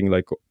you're getting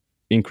like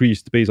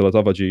increased basal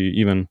autophagy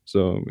even.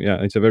 So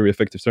yeah, it's a very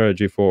effective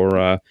strategy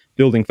for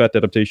building fat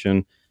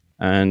adaptation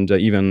and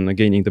even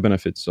gaining the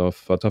benefits of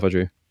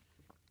autophagy.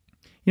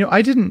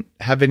 I didn't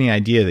have any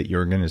idea that you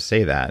were going to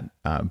say that,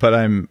 but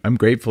I'm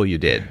grateful you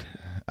did,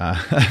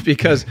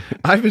 because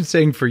I've been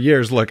saying for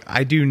years, look,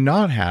 I do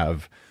not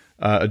have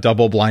a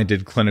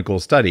double-blinded clinical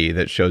study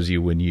that shows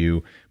you when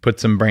you put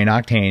some brain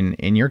octane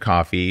in your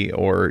coffee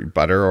or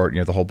butter or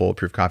the whole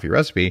Bulletproof coffee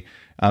recipe,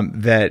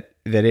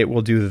 that it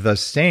will do the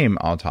same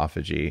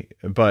autophagy.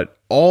 But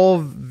all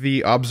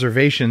the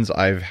observations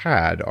I've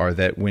had are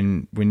that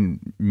when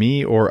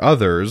me or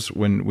others,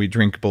 when we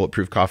drink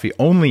Bulletproof coffee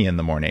only in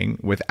the morning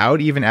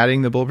without even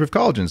adding the Bulletproof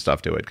collagen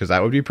stuff to it, because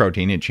that would be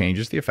protein, it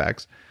changes the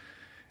effects,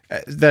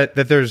 that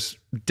there's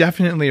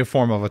definitely a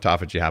form of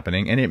autophagy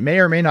happening, and it may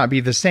or may not be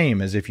the same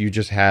as if you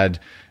just had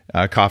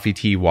coffee,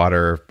 tea,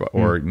 water,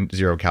 or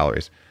 0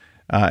 calories.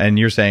 And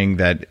you're saying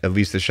that at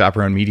least the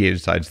chaperone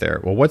mediated side's there.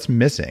 Well, what's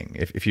missing?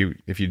 If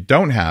you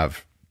don't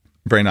have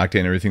brain octane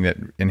and everything that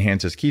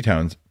enhances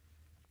ketones,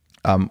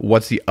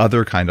 what's the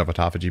other kind of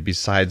autophagy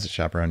besides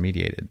chaperone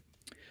mediated?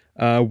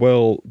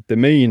 Well, the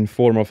main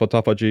form of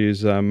autophagy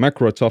is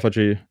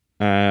macroautophagy,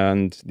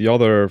 and the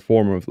other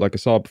form of like a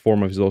sub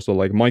form of is also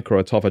like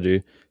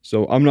microautophagy.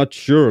 So I'm not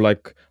sure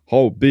like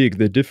how big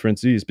the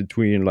difference is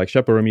between like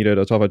chaperone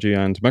mediated autophagy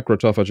and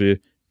macroautophagy.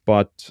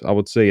 But I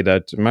would say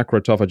that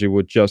macroautophagy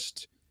would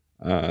just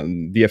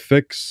the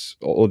effects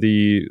or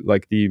the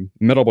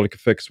metabolic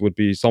effects would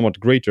be somewhat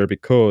greater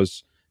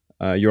because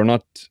you're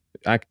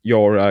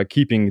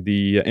keeping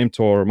the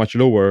mTOR much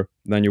lower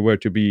than you were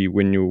to be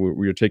when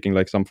you're taking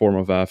like some form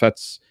of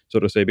fats,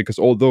 so to say. Because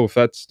although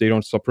fats, they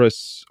don't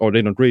suppress or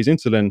they don't raise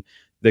insulin,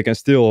 they can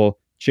still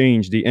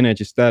change the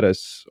energy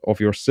status of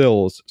your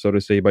cells, so to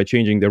say, by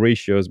changing the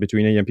ratios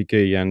between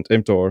AMPK and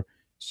mTOR.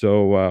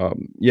 So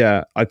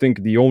I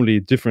think the only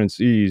difference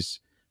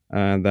is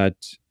that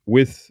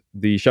with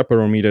the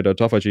chaperone-mediated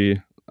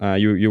autophagy,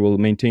 you will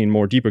maintain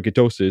more deeper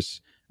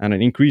ketosis and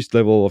an increased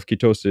level of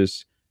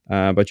ketosis,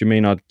 but you may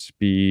not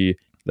be,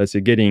 let's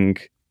say, getting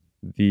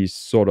these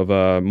sort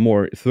of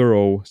more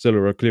thorough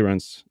cellular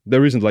clearance.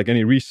 There isn't like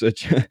any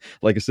research,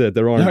 like I said,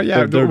 there aren't.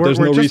 There's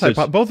no research.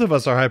 Both of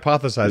us are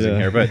hypothesizing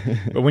here,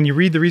 but when you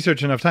read the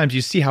research enough times, you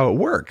see how it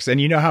works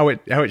and you know how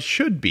it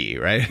should be,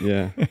 right?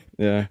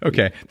 Yeah.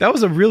 Okay, that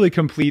was a really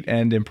complete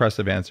and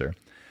impressive answer.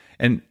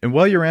 And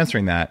while you're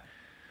answering that,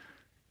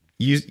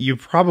 you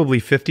probably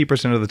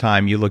 50% of the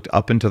time you looked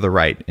up and to the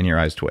right and your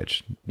eyes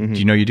twitched. Mm-hmm. Do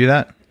you know you do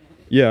that?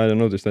 Yeah, I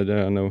noticed that.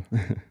 Yeah, I know.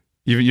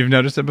 You've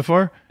noticed it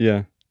before?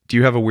 Yeah. Do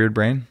you have a weird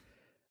brain?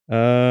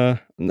 Not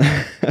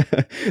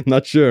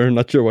sure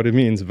what it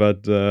means,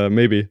 but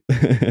maybe.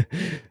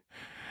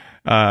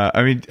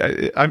 I mean,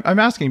 I'm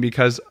asking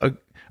because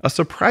a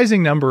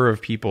surprising number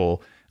of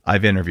people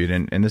I've interviewed,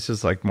 and this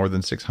is like more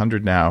than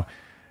 600 now.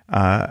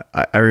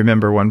 I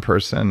remember one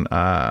person,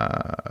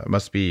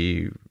 must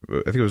be,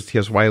 I think it was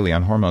T.S. Wiley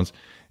on hormones.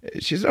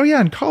 She said, oh yeah,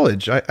 in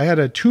college, I had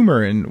a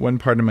tumor in one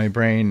part of my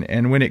brain,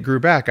 and when it grew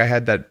back, I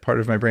had that part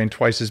of my brain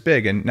twice as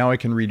big, and now I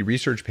can read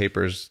research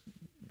papers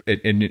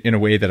in a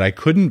way that I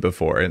couldn't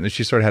before. And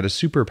she sort of had a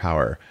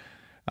superpower.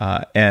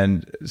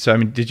 And so, I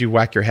mean, did you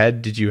whack your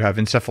head? Did you have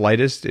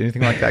encephalitis?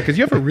 Anything like that? Because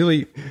you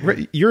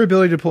have your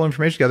ability to pull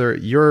information together,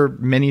 you're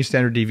many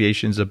standard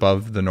deviations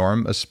above the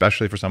norm,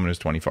 especially for someone who's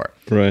 24.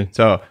 Right.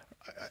 So,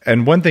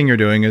 and one thing you're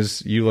doing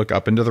is you look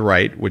up and to the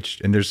right,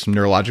 and there's some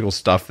neurological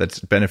stuff that's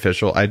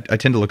beneficial. I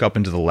tend to look up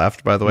and to the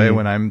left, by the way,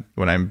 when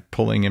I'm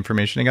pulling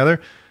information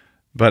together.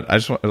 But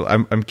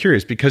I'm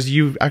curious because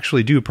you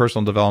actually do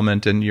personal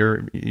development and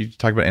you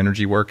talk about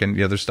energy work and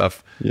the other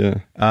stuff. Yeah.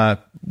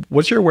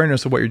 What's your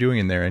awareness of what you're doing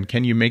in there, and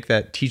can you make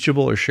that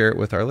teachable or share it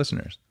with our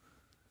listeners?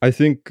 I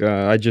think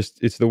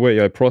it's the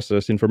way I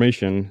process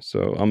information.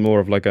 So I'm more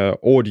of like a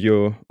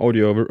audio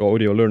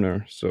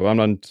learner. So I'm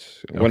not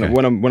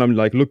when I'm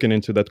like looking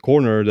into that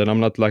corner, then I'm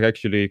not like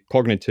actually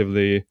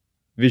cognitively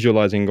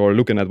visualizing or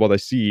looking at what I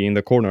see in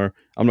the corner.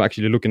 I'm not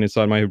actually looking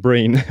inside my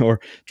brain or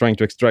trying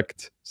to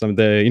extract some of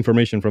the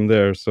information from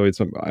there. So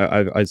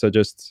I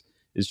suggest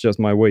it's just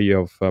my way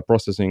of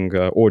processing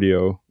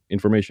audio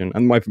information.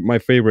 And my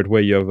favorite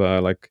way of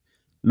like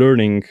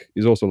learning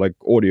is also like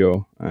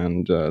audio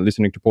and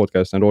listening to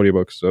podcasts and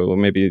audiobooks. So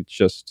maybe it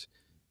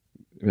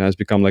has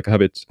become like a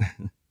habit.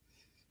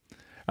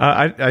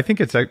 I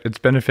think it's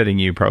benefiting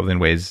you probably in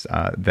ways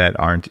that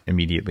aren't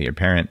immediately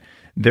apparent.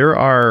 There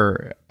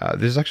are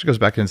this actually goes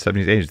back in the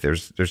 70s,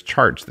 80s. There's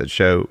charts that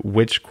show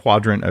which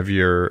quadrant of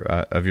your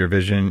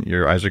vision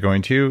your eyes are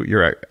going to.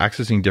 You're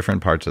accessing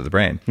different parts of the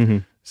brain. Mm-hmm.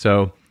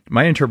 So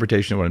my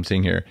interpretation of what I'm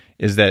seeing here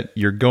is that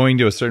you're going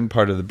to a certain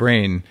part of the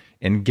brain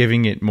and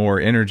giving it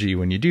more energy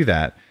when you do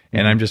that.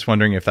 And I'm just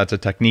wondering if that's a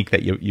technique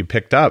that you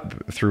picked up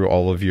through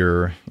all of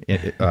your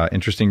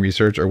interesting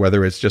research, or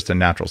whether it's just a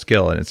natural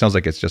skill. And it sounds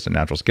like it's just a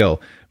natural skill,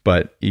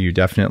 but you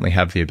definitely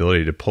have the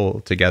ability to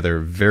pull together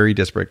very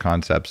disparate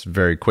concepts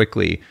very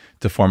quickly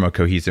to form a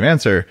cohesive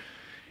answer.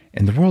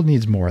 And the world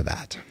needs more of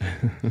that.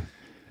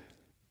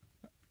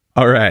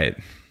 All right.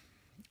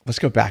 Let's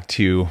go back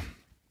to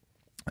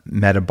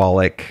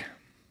metabolic.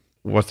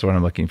 What's the one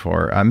I'm looking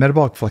for?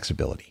 Metabolic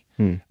flexibility.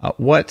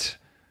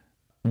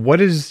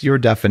 What is your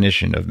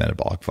definition of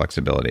metabolic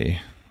flexibility,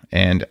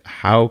 and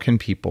how can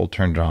people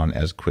turn it on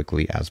as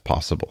quickly as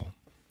possible?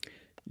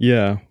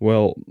 Yeah,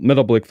 well,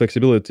 metabolic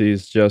flexibility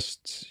is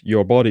just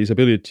your body's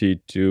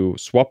ability to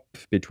swap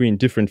between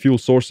different fuel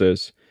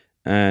sources,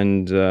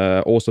 and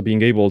also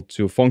being able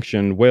to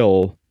function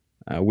well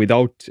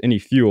without any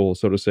fuel,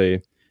 so to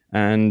say.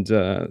 And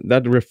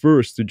that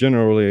refers to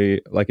generally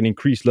like an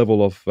increased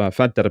level of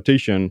fat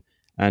adaptation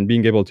and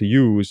being able to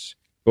use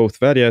both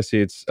fatty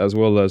acids as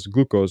well as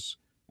glucose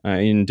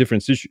in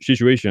different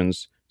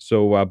situations.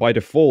 So by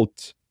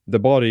default, the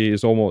body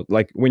is almost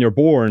like when you're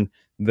born,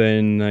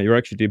 then you're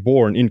actually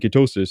born in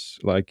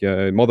ketosis. Like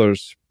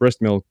mother's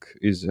breast milk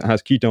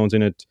has ketones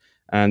in it,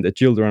 and the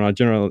children are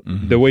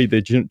the way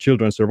the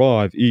children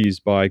survive is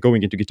by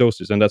going into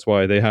ketosis, and that's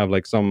why they have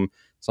like some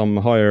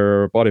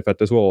higher body fat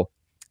as well.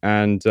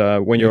 And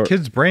when your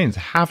kids' brains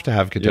have to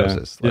have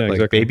ketosis, like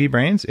exactly. Baby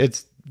brains,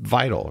 it's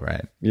vital,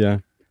 right? Yeah.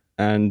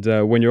 And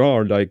when you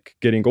are like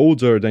getting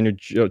older, then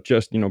you're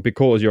just,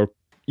 because you're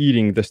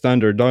eating the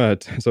standard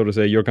diet, so to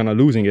say, you're kind of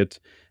losing it.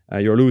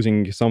 You're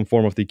losing some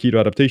form of the keto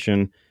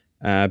adaptation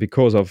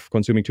because of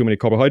consuming too many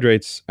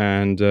carbohydrates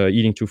and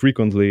eating too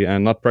frequently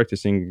and not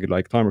practicing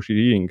like time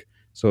restricted eating.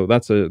 So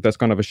that's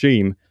kind of a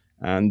shame.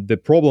 And the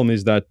problem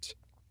is that,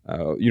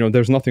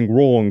 there's nothing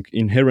wrong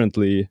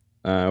inherently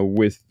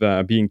with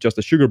being just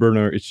a sugar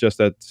burner. It's just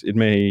that it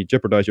may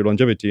jeopardize your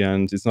longevity,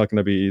 and it's not going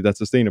to be that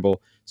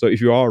sustainable. So if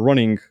you are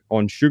running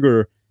on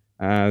sugar,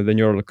 then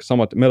you're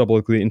somewhat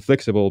metabolically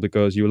inflexible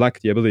because you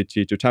lack the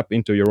ability to tap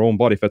into your own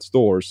body fat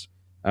stores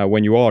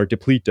when you are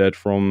depleted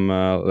from,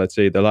 let's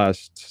say, the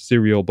last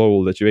cereal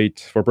bowl that you ate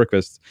for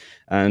breakfast.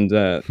 And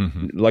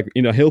like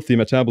in a healthy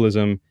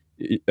metabolism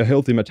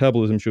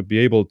should be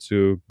able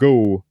to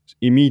go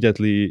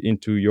immediately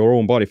into your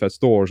own body fat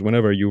stores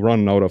whenever you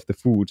run out of the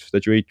food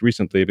that you ate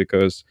recently,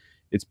 because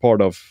it's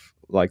part of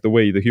like the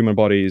way the human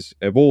body is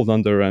evolved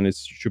under, and it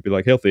should be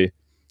like healthy.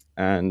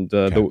 And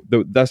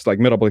that's like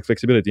metabolic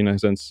flexibility in a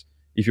sense.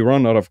 If you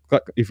run out of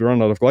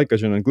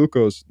glycogen and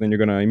glucose, then you're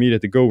going to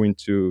immediately go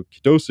into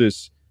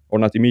ketosis, or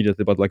not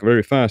immediately, but like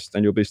very fast,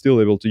 and you'll be still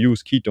able to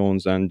use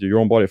ketones and your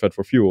own body fat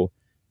for fuel.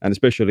 And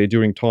especially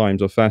during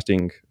times of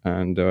fasting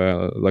and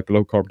like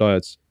low carb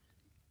diets.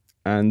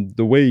 And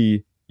the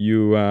way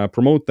you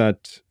promote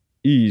that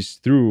is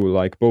through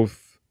like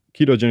both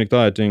ketogenic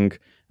dieting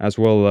as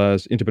well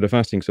as intermittent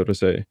fasting, so to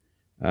say.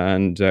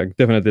 And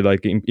definitely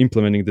like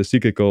implementing the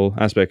cyclical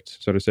aspect,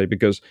 so to say,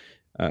 because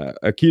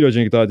a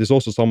ketogenic diet is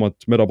also somewhat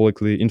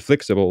metabolically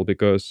inflexible,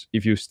 because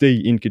if you stay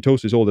in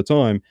ketosis all the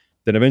time,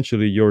 then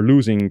eventually you're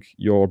losing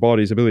your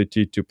body's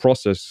ability to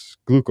process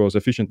glucose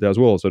efficiently as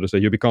well. So to say,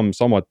 you become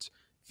somewhat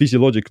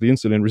physiologically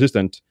insulin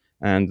resistant,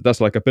 and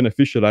that's like a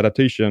beneficial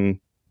adaptation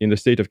in the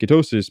state of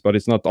ketosis, but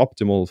it's not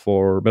optimal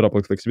for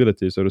metabolic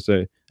flexibility, so to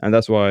say. And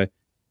that's why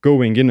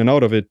going in and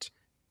out of it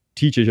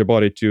teaches your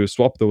body to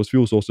swap those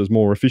fuel sources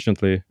more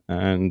efficiently,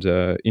 and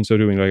in so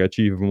doing, like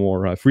achieve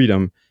more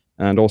freedom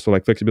and also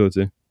like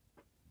flexibility.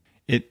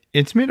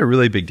 It's made a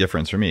really big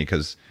difference for me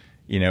because,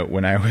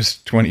 when I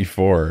was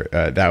 24,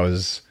 that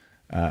was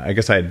I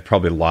guess I had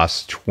probably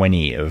lost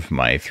 20 of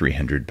my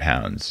 300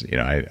 pounds.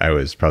 I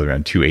was probably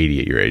around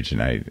 280 at your age,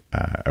 and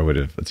I would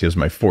have, let's see, it was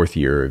my fourth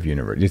year of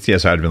university.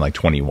 Yes, I would have been like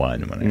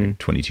 21 when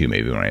 22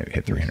 maybe when I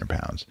hit 300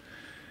 pounds.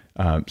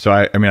 So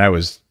I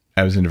was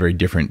in a very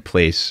different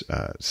place,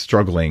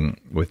 struggling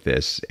with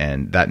this,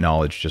 and that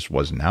knowledge just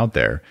wasn't out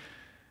there.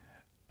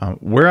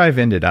 Where I've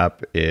ended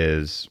up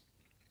is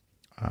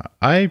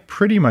I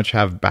pretty much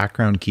have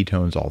background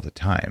ketones all the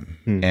time,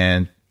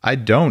 and I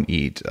don't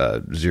eat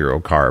a zero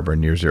carb or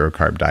near zero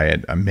carb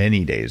diet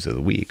many days of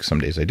the week. Some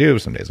days I do,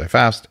 some days I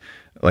fast.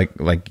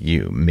 Like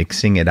you,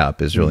 mixing it up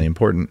is really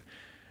important.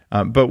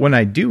 But when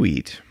I do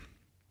eat,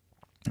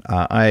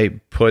 I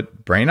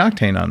put brain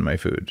octane on my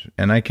food,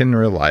 and I can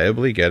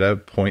reliably get a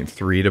 0.3 to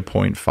zero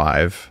point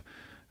 0.5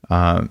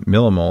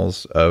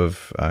 millimoles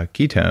of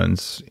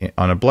ketones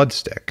on a blood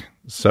stick.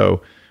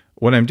 So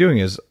what I'm doing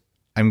is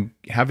I'm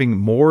having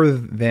more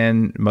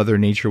than Mother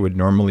Nature would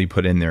normally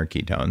put in their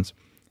ketones,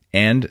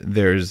 and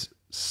there's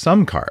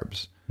some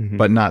carbs,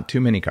 but not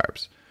too many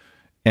carbs.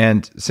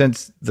 And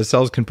since the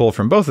cells can pull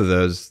from both of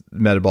those,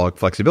 metabolic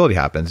flexibility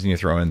happens, and you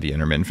throw in the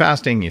intermittent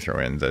fasting, you throw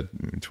in the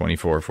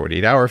 24,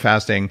 48-hour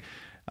fasting,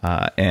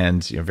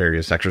 and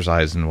various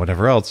exercise and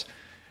whatever else.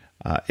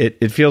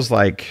 It feels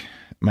like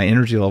my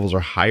energy levels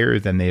are higher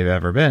than they've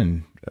ever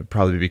been,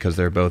 probably because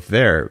they're both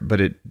there, but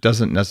it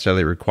doesn't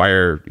necessarily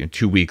require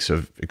 2 weeks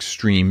of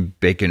extreme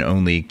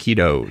bacon-only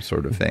keto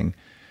sort of thing.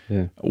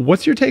 Yeah.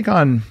 What's your take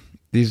on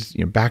these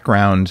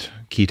background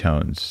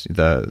ketones,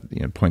 the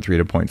 0.3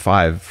 to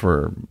 0.5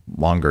 for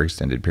longer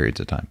extended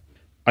periods of time?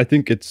 I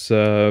think it's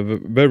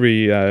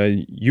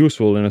very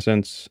useful in a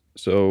sense.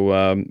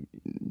 So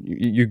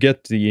you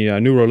get the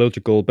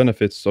neurological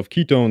benefits of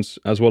ketones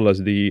as well as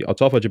the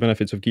autophagy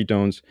benefits of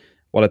ketones,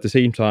 while at the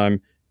same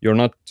time you're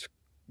not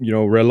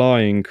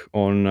relying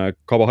on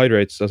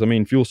carbohydrates as a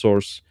main fuel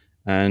source,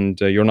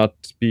 and you're not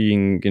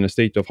being in a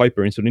state of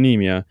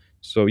hyperinsulinemia.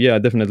 So yeah,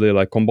 definitely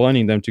like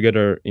combining them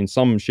together in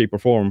some shape or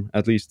form,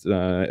 at least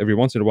every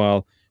once in a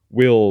while,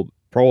 will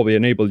probably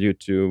enable you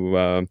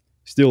to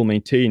still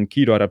maintain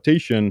keto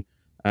adaptation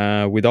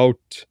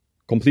without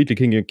completely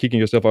kicking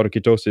yourself out of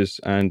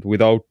ketosis, and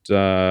without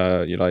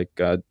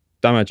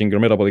damaging your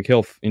metabolic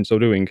health in so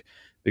doing.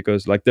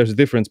 Because like there's a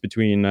difference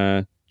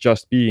between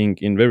just being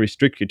in very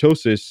strict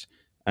ketosis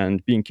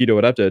and being keto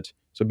adapted.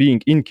 So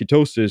being in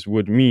ketosis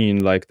would mean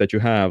like that you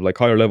have like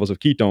higher levels of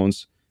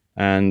ketones,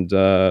 and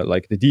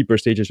like the deeper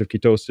stages of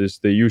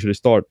ketosis, they usually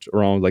start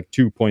around like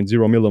 2.0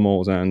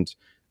 millimoles and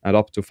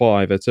up to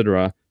 5,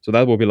 etc. So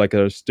that will be like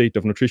a state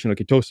of nutritional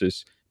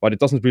ketosis, but it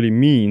doesn't really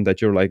mean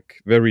that you're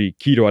like very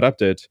keto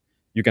adapted.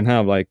 You can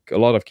have like a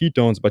lot of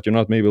ketones, but you're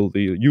not able to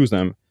use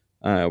them.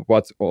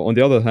 But on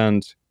the other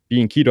hand,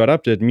 being keto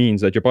adapted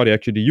means that your body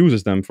actually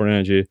uses them for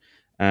energy,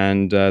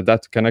 and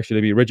that can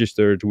actually be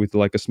registered with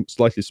like a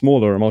slightly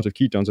smaller amount of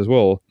ketones as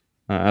well,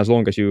 as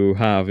long as you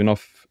have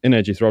enough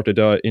energy throughout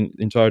the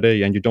entire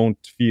day, and you don't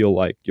feel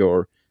like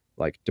you're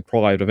like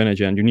deprived of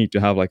energy and you need to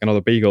have like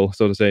another bagel,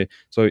 so to say.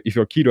 So if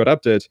you're keto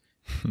adapted,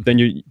 then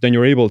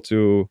you're able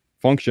to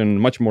function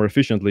much more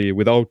efficiently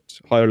without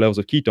higher levels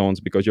of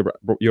ketones, because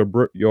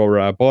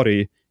your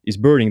body is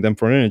burning them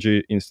for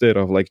energy instead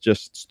of like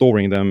just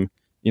storing them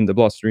in the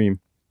bloodstream.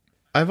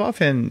 I've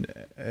often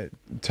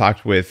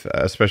talked with,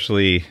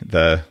 especially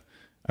I'm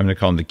going to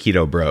call them the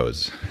keto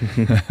bros,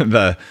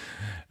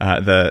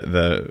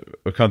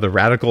 we call the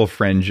radical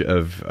fringe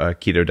of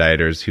keto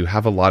dieters, who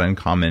have a lot in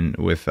common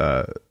with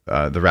the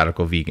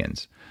radical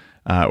vegans,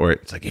 where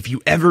it's like, if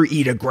you ever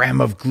eat a gram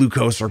of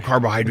glucose or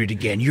carbohydrate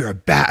again, you're a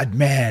bad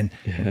man.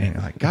 Yeah. And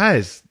you're like,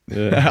 guys,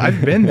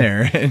 I've been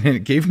there, and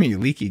it gave me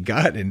leaky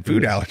gut and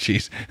food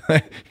allergies,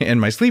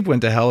 and my sleep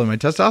went to hell, and my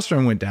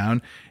testosterone went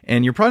down,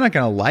 and you're probably not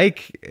going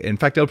to in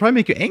fact, it'll probably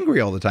make you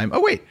angry all the time.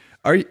 Oh wait,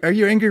 are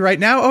you angry right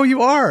now? Oh,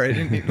 you are.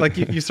 And like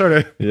you sort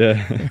of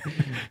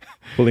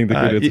pulling the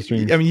good at the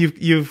stream. I mean,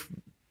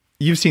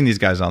 you've seen these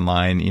guys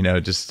online,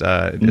 just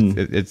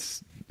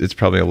it's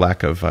probably a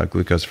lack of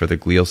glucose for the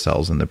glial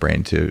cells in the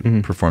brain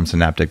to perform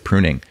synaptic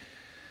pruning.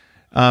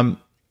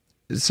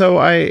 So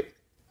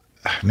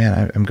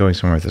I'm going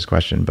somewhere with this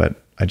question,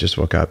 but I just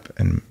woke up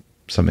and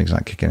something's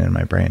not kicking in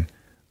my brain.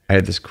 I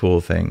had this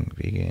cool thing,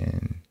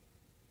 vegan.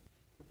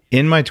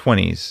 In my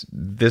 20s,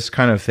 this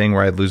kind of thing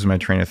where I'd lose my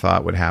train of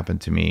thought would happen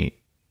to me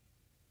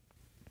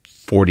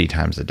 40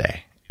 times a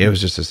day. It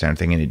was just a standard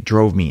thing, and it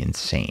drove me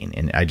insane.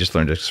 And I just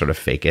learned to sort of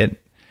fake it.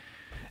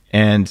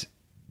 And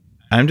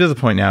I'm to the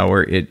point now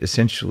where it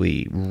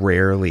essentially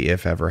rarely,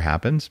 if ever,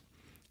 happens.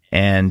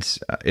 And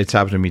it's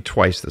happened to me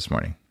twice this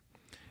morning.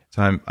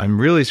 So I'm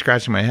really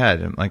scratching my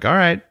head. I'm like, all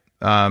right,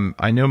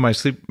 I know my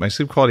sleep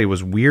quality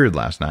was weird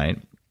last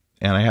night,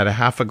 and I had a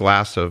half a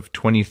glass of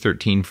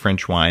 2013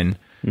 French wine,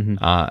 and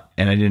I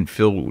didn't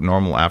feel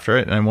normal after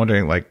it. And I'm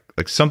wondering, like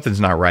something's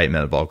not right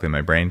metabolically in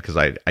my brain, because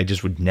I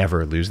just would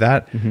never lose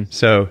that.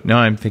 So now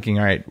I'm thinking,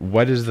 all right,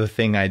 what is the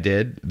thing I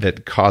did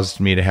that caused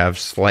me to have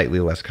slightly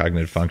less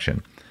cognitive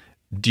function?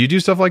 Do you do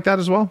stuff like that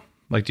as well?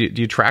 Like, do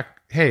you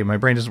track, hey, my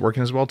brain isn't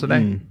working as well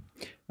today?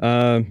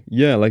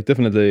 Yeah, like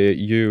definitely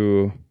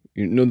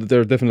you know that there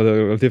are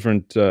definitely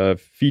different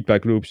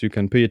feedback loops you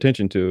can pay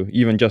attention to,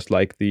 even just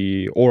like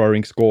the Oura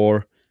Ring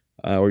score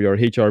or your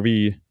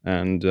HRV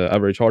and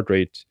average heart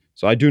rate.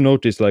 So I do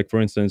notice, like,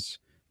 for instance,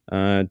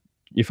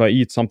 if I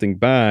eat something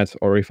bad,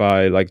 or if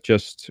I like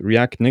just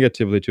react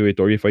negatively to it,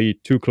 or if I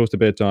eat too close to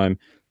bedtime,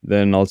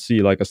 then I'll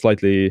see like a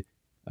slightly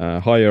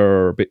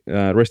higher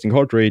resting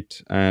heart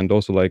rate, and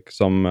also like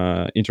some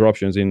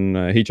interruptions in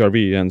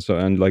HRV,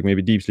 and like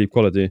maybe deep sleep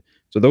quality.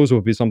 So those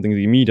would be something,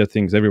 the immediate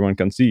things everyone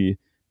can see,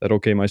 that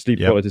okay, my sleep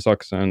quality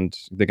sucks, and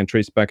they can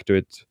trace back to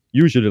it.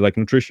 Usually like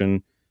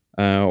nutrition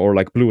or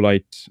like blue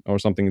light or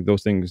something,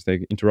 those things,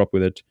 they interrupt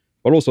with it.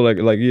 But also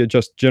like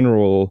just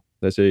general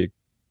let's say,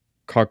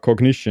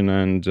 cognition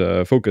and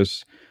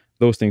focus,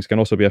 those things can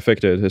also be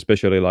affected,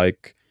 especially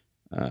like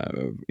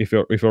if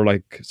you're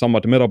like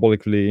somewhat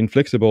metabolically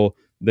inflexible,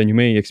 then you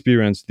may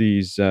experience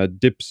these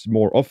dips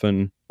more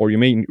often, or you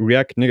may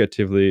react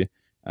negatively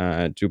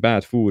to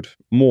bad food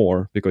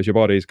more because your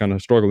body is kind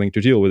of struggling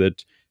to deal with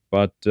it.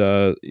 But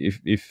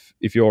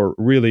if you're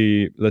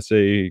really, let's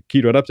say,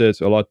 keto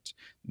adapted a lot,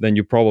 then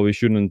you probably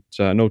shouldn't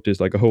notice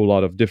like a whole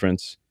lot of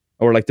difference,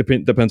 or like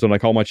depends on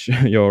like how much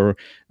your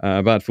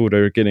bad food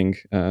are you getting,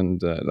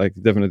 and like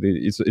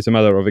definitely it's a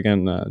matter of,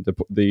 again,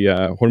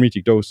 the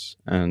hormetic dose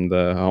and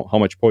how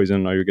much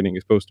poison are you getting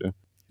exposed to.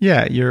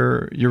 Yeah,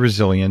 your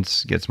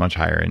resilience gets much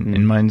higher,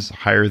 and mine's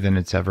higher than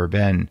it's ever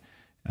been.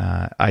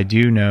 I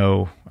do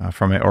know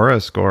from my Aura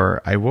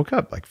score, I woke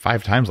up like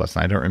 5 times last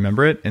night. I don't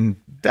remember it, and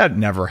that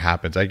never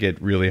happens. I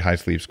get really high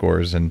sleep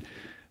scores, and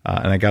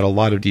I got a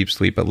lot of deep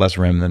sleep, but less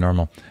REM than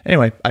normal.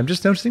 Anyway, I'm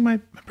just noticing my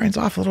brain's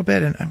off a little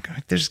bit, and I'm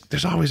going,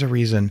 there's always a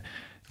reason,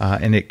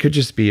 and it could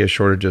just be a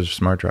shortage of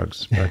smart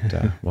drugs.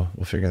 But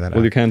we'll figure that out.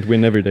 Well, you can't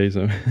win every day,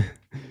 so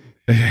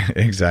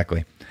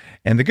exactly.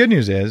 And the good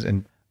news is,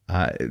 and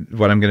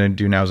what I'm going to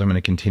do now is I'm going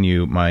to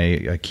continue my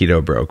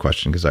keto bro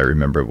question, because I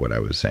remember what I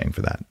was saying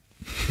for that.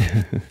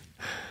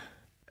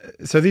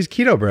 So these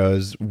keto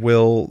bros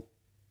will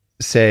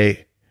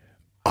say,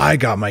 I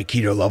got my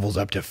keto levels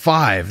up to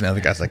 5. Now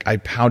the guy's like, I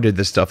pounded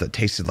this stuff that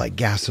tasted like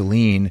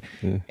gasoline,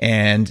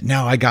 and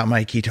now I got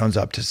my ketones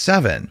up to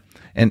 7.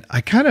 And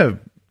I kind of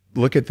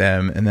look at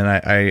them, and then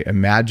I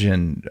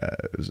imagine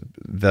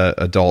the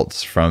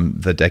adults from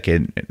the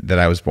decade that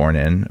I was born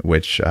in,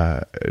 which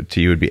to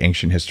you would be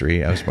ancient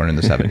history. I was born in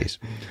the 70s.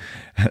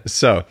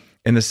 So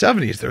in the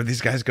 70s, there were these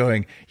guys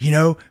going,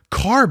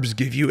 carbs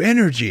give you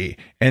energy.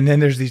 And then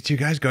there's these 2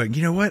 guys going,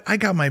 you know what? I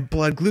got my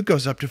blood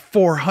glucose up to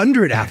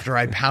 400 after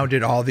I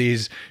pounded all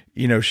these,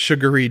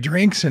 sugary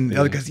drinks. And the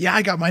other guys,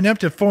 I got mine up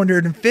to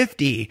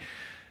 450.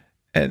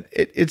 And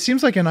it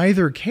seems like in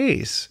either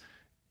case,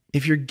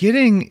 if you're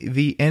getting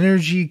the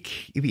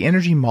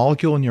energy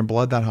molecule in your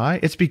blood that high,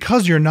 it's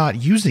because you're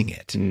not using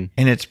it, and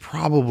it's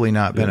probably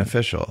not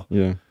beneficial.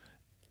 Yeah.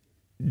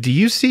 Do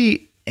you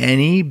see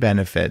any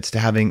benefits to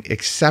having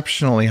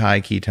exceptionally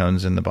high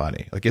ketones in the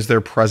body? Like, is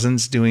their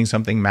presence doing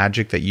something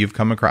magic that you've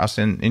come across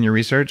in your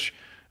research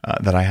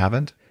that I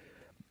haven't?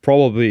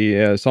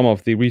 Probably some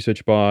of the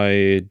research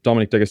by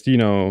Dominic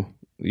D'Agostino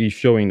is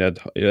showing that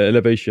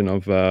elevation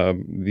of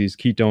these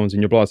ketones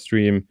in your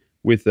bloodstream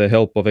with the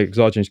help of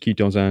exogenous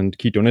ketones and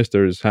ketone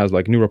esters has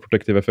like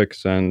neuroprotective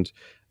effects and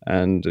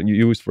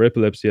used for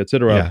epilepsy,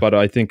 etc. Yeah. But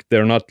I think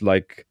they're not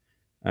like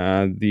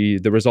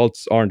the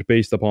results aren't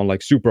based upon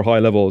like super high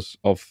levels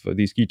of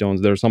these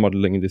ketones. They're somewhat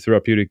like in the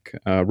therapeutic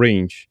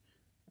range.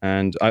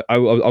 And I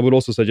would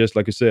also suggest,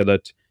 like you said,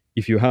 that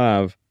if you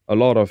have a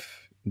lot of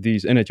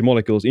these energy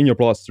molecules in your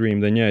bloodstream,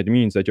 then it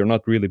means that you're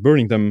not really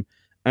burning them.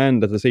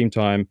 And at the same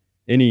time,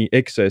 any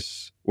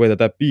excess, whether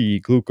that be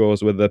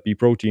glucose, whether that be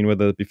protein,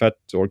 whether that be fat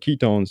or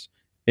ketones,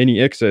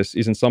 any excess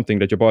isn't something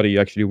that your body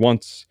actually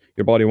wants.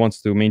 Your body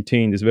wants to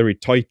maintain this very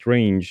tight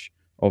range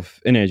of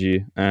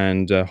energy,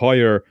 and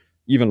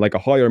even like a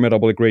higher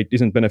metabolic rate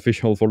isn't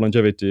beneficial for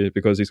longevity,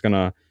 because it's going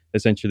to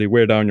essentially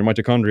wear down your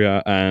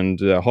mitochondria, and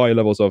high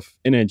levels of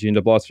energy in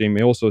the bloodstream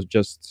may also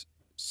just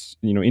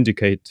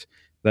indicate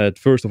that,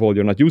 first of all,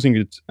 you're not using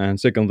it, and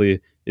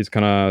secondly, it's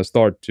going to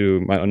start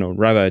to,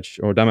 ravage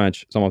or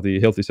damage some of the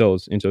healthy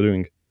cells in so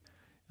doing.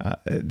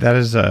 That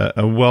is a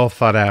well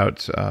thought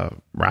out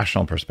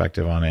rational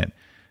perspective on it.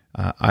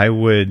 I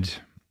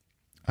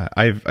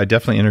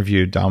definitely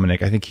interviewed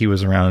Dominic. I think he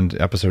was around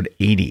episode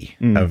 80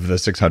 of the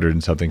 600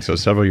 and something, so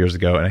several years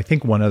ago, and I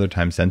think one other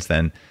time since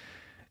then.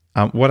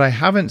 What I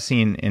haven't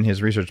seen in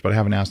his research, but I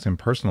haven't asked him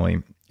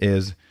personally,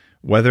 is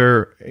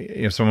whether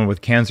someone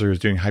with cancer is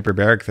doing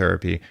hyperbaric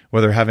therapy,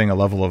 whether having a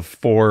level of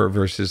 4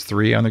 versus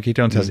 3 on their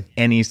ketones has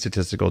any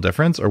statistical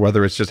difference, or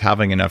whether it's just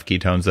having enough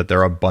ketones that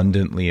they're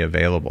abundantly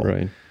available.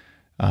 Right.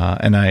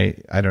 And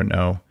I don't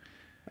know.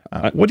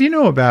 What do you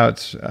know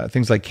about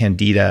things like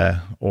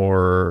candida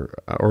or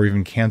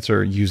even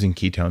cancer using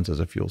ketones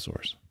as a fuel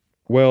source?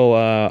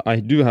 Well,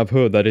 I do have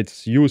heard that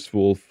it's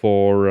useful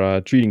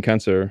for treating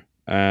cancer,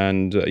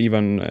 and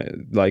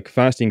even like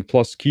fasting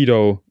plus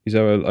keto is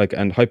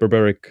and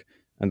hyperbaric,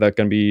 and that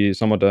can be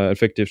somewhat an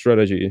effective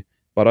strategy.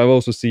 But I've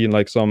also seen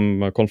like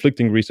some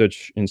conflicting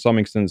research in some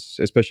instances,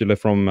 especially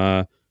from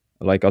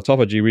like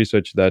autophagy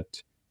research,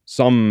 that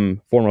some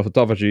form of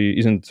autophagy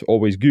isn't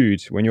always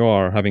good when you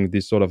are having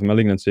this sort of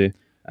malignancy,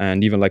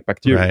 and even like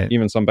bacteria,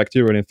 even some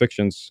bacterial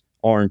infections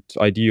aren't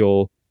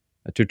ideal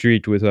to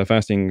treat with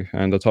fasting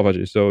and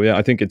autophagy. So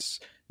I think it's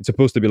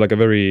supposed to be like a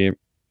very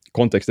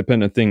context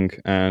dependent thing,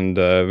 and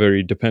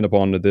very dependent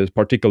upon the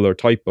particular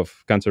type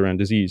of cancer and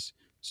disease.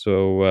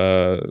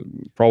 So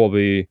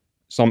probably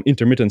some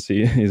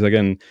intermittency is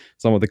again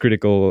some of the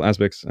critical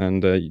aspects,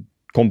 and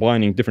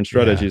combining different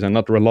strategies and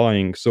not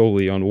relying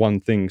solely on one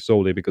thing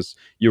solely because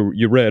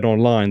you read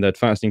online that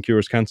fasting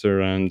cures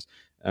cancer and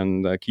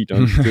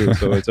ketones too,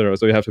 so etc.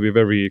 So you have to be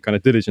very kind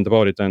of diligent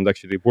about it and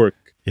actually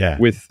work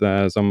with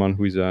someone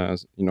who's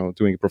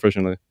doing it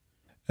professionally.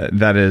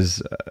 That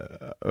is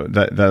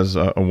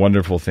a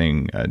wonderful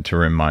thing to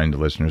remind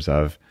listeners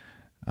of.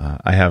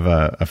 I have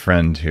a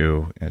friend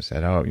who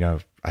said, "Oh,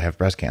 I have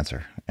breast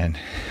cancer," and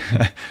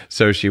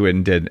so she went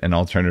and did an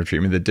alternative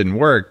treatment that didn't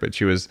work, but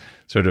she was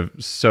sort of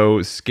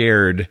so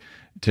scared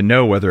to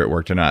know whether it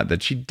worked or not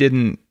that she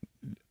didn't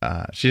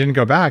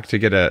go back to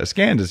get a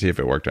scan to see if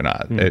it worked or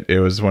not. It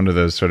was one of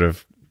those sort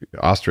of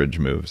ostrich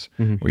moves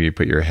where you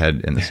put your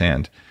head in the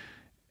sand,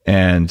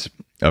 and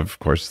of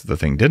course, the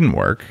thing didn't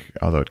work,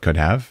 although it could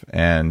have.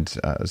 And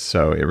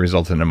so it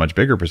resulted in a much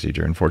bigger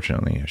procedure.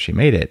 Unfortunately, she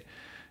made it.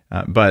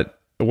 But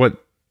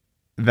what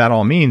that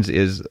all means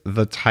is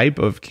the type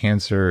of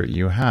cancer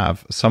you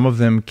have, some of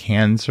them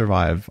can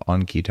survive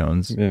on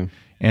ketones. Yeah.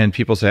 And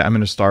people say, I'm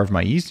going to starve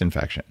my yeast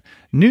infection.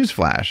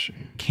 Newsflash,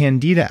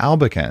 Candida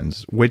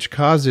albicans, which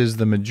causes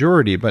the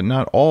majority, but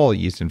not all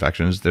yeast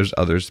infections. There's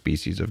other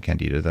species of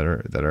Candida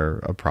that are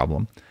a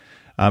problem.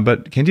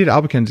 But Candida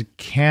albicans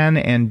can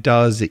and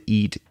does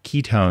eat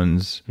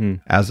ketones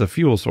as a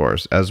fuel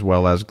source, as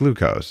well as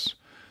glucose.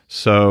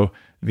 So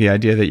the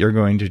idea that you're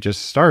going to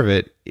just starve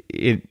it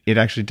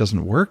actually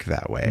doesn't work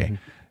that way.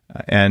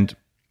 And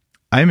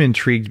I'm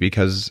intrigued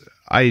because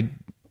I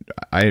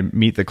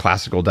meet the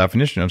classical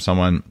definition of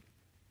someone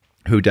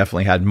who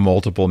definitely had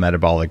multiple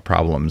metabolic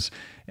problems,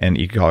 and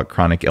you could call it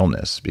chronic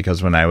illness,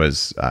 because when I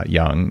was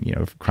young,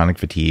 chronic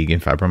fatigue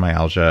and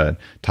fibromyalgia,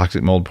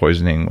 toxic mold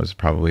poisoning was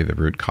probably the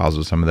root cause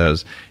of some of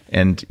those,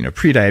 and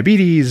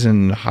pre-diabetes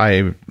and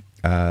high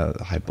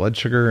blood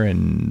sugar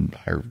and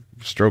high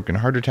stroke and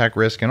heart attack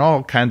risk and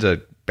all kinds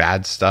of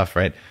bad stuff,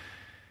 right?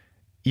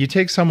 You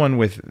take someone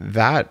with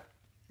that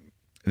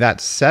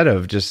set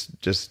of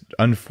just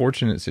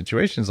unfortunate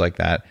situations like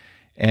that,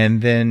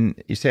 and then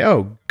you say,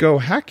 oh, go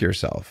hack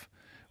yourself.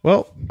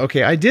 Well,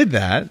 okay, I did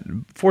that.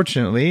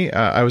 Fortunately,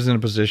 I was in a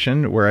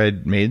position where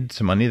I'd made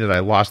some money that I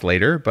lost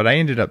later, but I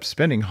ended up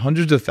spending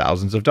hundreds of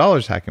thousands of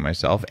dollars hacking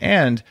myself,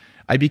 and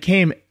I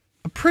became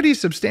a pretty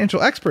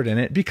substantial expert in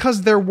it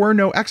because there were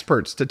no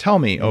experts to tell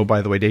me, oh,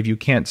 by the way, Dave, you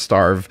can't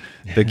starve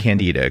the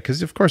Candida,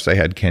 because of course I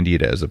had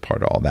Candida as a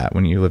part of all that.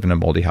 When you live in a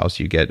moldy house,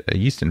 you get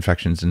yeast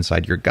infections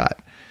inside your gut,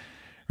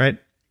 right?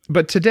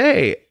 But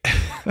today,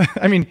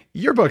 I mean,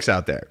 your book's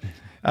out there.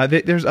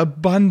 There's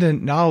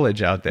abundant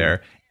knowledge out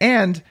there.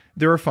 And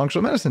there are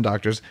functional medicine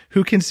doctors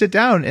who can sit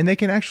down and they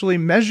can actually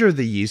measure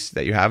the yeast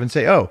that you have and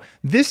say, oh,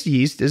 this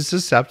yeast is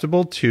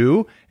susceptible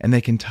to, and they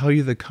can tell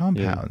you the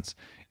compounds.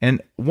 Yeah.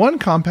 And one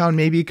compound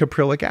may be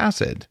caprylic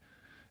acid,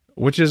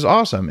 which is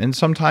awesome. And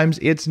sometimes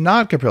it's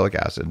not caprylic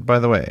acid. By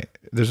the way,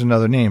 there's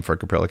another name for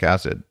caprylic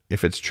acid.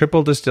 If it's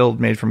triple distilled,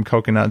 made from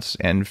coconuts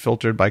and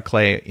filtered by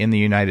clay in the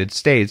United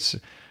States,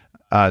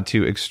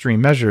 to extreme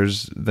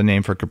measures, the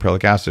name for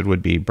caprylic acid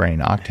would be brain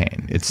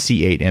octane. It's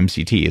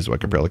C8-MCT is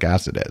what caprylic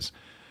acid is.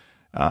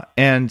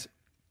 And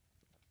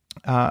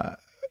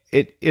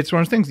it's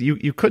one of those things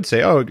you could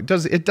say, oh, it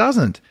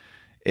doesn't.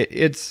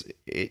 It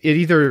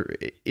either,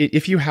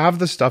 if you have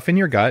the stuff in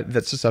your gut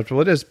that's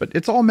susceptible, it is, but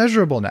it's all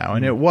measurable now,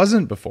 and it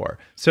wasn't before.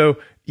 So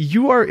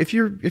if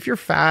you're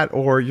fat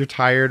or you're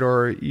tired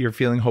or you're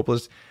feeling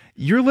hopeless,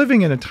 you're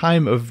living in a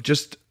time of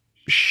just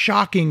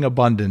shocking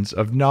abundance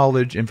of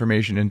knowledge,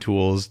 information, and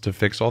tools to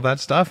fix all that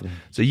stuff.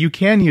 So you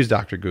can use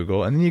Dr.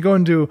 Google, and then you go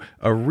into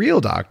a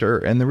real doctor,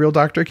 and the real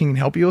doctor can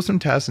help you with some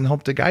tests and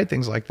help to guide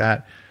things like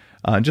that.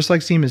 Just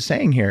like Siim is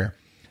saying here,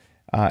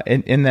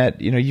 in that,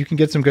 you can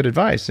get some good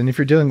advice. And if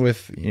you're dealing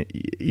with,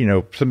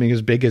 something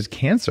as big as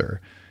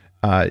cancer,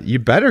 you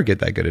better get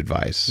that good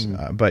advice.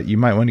 But you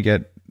might want to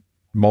get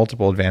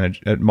multiple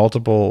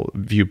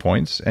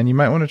viewpoints, and you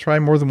might want to try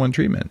more than one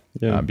treatment,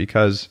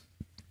 because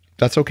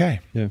that's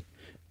okay. Yeah.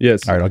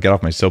 Yes. All right, I'll get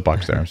off my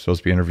soapbox there. I'm supposed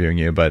to be interviewing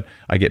you, but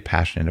I get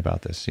passionate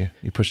about this. You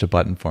pushed a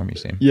button for me,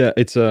 Siim. Yeah,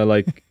 it's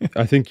like,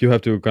 I think you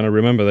have to kind of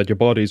remember that your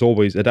body is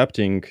always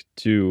adapting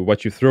to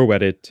what you throw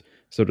at it,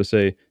 so to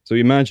say. So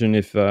imagine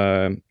if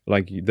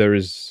there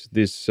is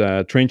this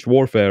trench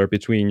warfare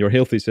between your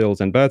healthy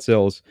cells and bad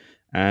cells,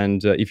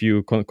 and if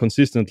you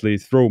consistently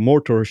throw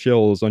mortar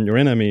shells on your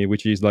enemy,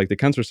 which is like the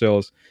cancer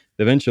cells,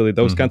 eventually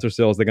those cancer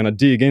cells, they're going to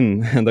dig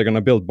in and they're going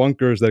to build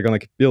bunkers, they're going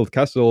to build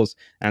castles,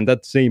 and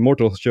that same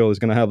mortar shell is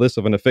going to have less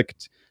of an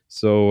effect.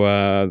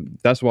 So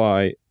that's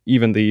why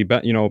even the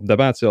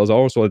bad cells are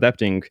also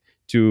adapting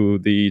to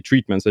the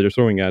treatments that you're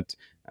throwing at.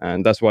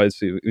 And that's why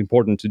it's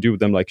important to do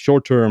them like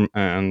short term,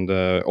 and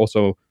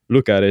also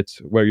look at it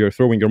where you're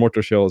throwing your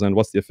mortar shells and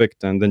what's the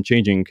effect, and then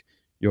changing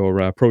your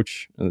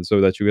approach so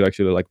that you could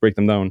actually like break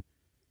them down.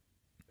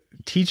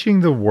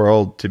 Teaching the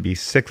world to be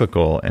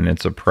cyclical in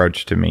its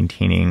approach to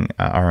maintaining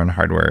our own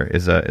hardware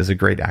is a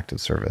great act of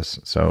service.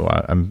 So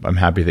I'm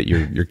happy that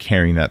you're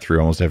carrying that through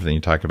almost everything you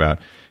talk about,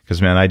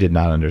 because man, I did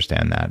not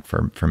understand that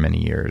for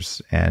many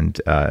years. And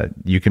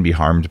you can be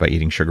harmed by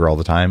eating sugar all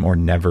the time or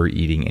never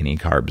eating any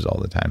carbs all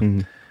the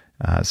time.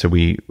 So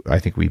I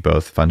think we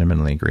both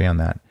fundamentally agree on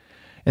that.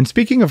 And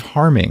speaking of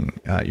harming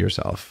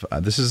yourself,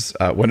 this is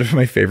one of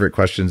my favorite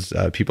questions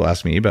people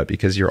ask me about,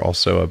 because you're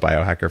also a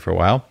biohacker for a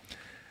while.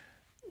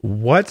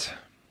 What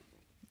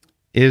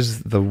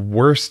is the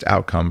worst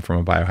outcome from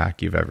a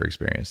biohack you've ever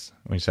experienced?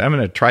 When you say, I'm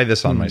going to try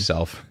this on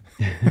myself,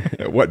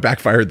 what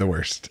backfired the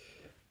worst?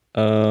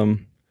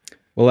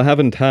 Well, I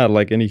haven't had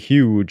like any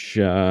huge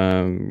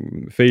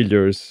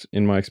failures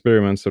in my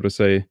experiments, so to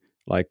say.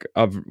 Like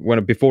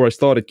before I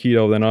started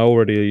keto, then I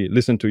already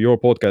listened to your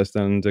podcast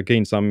and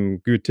gained some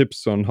good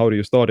tips on how do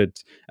you start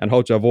it and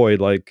how to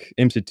avoid like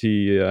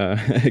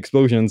MCT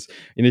explosions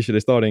initially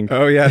starting.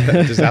 Oh yeah,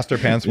 disaster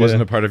pants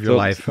wasn't a part of your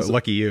life.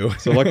 Lucky you.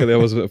 So luckily I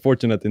was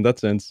fortunate in that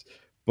sense.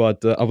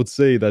 But I would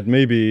say that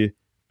maybe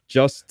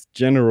just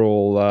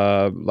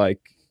general, like,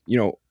 you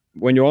know,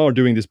 when you are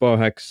doing these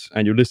biohacks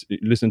and you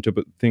listen to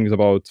things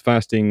about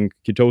fasting,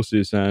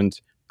 ketosis,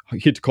 and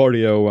HIIT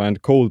cardio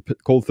and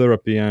cold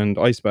therapy and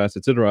ice baths,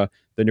 etc.,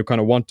 then you kind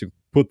of want to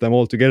put them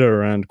all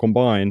together and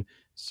combine.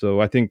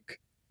 So I think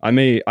I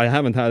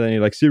haven't had any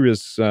like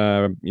serious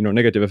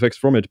negative effects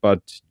from it,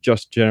 but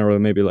just generally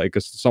maybe like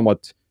a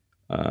somewhat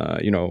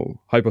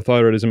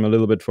hypothyroidism a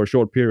little bit for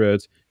short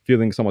periods,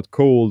 feeling somewhat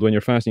cold when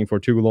you're fasting for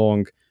too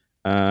long,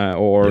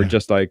 or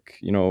just like,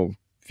 you know,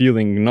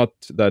 feeling not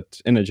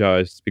that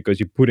energized because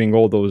you're putting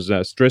all those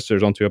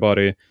stressors onto your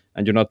body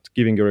and you're not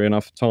giving her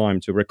enough time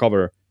to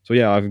recover. So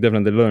yeah, I've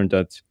definitely learned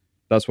that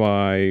that's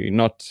why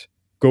not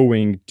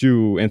going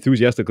too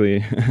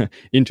enthusiastically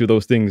into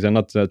those things and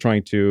not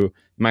trying to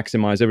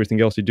maximize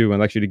everything else you do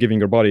and actually giving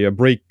your body a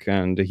break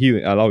and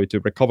allow it to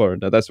recover.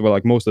 That's where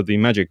like most of the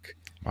magic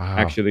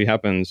actually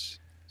happens.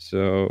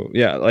 So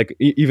yeah, like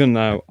even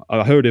I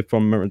heard it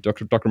from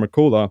Dr.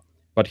 Mercola,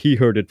 but he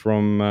heard it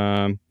from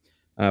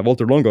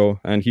Walter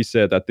Longo, and he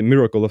said that the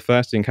miracle of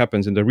fasting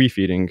happens in the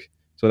refeeding.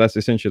 So that's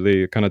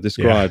essentially kind of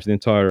describes the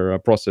entire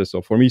process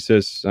of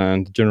hormesis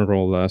and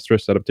general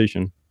stress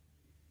adaptation.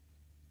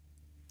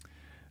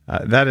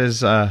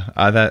 That's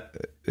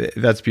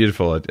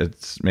beautiful.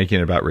 It's making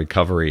it about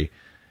recovery.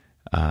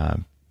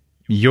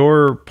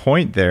 Your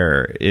point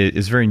there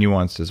is very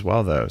nuanced as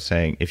well, though,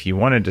 saying if you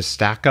wanted to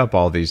stack up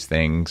all these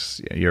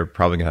things, you're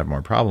probably going to have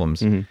more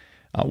problems. Mm-hmm.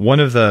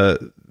 One of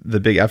the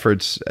big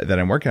efforts that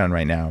I'm working on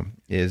right now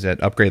is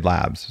at Upgrade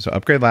Labs. So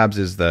Upgrade Labs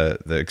is the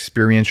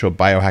experiential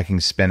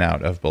biohacking spin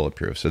out of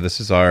Bulletproof. So this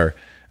is our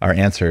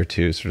answer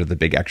to sort of the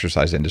big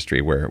exercise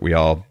industry where we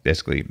all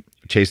basically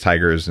chase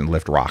tigers and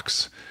lift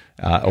rocks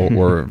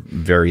or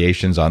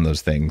variations on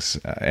those things.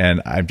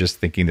 And I'm just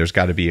thinking there's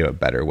got to be a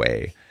better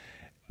way.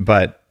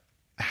 But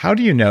how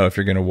do you know if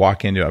you're going to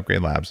walk into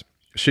Upgrade Labs?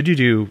 Should you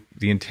do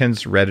the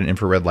intense red and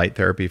infrared light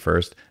therapy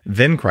first,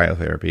 then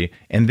cryotherapy,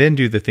 and then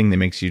do the thing that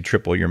makes you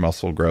triple your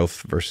muscle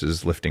growth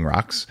versus lifting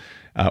rocks?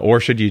 Or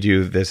should you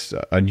do this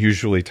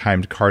unusually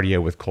timed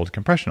cardio with cold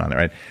compression on it,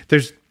 right?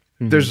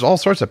 There's all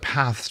sorts of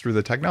paths through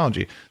the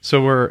technology.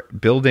 So we're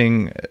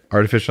building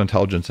artificial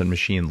intelligence and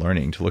machine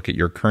learning to look at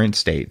your current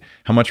state,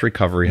 how much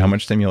recovery, how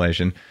much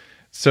stimulation.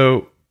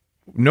 So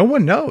no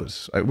one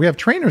knows. We have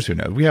trainers who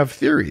know. We have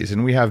theories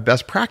and we have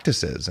best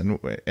practices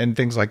and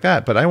things like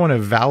that. But I want to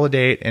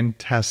validate and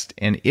test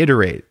and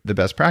iterate the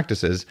best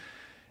practices.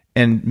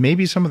 And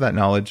maybe some of that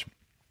knowledge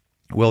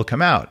will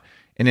come out.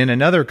 And in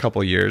another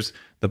couple of years,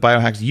 the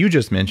biohacks you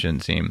just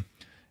mentioned, Siim,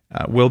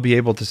 will be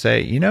able to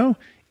say, you know,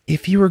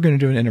 if you were going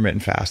to do an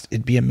intermittent fast,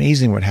 it'd be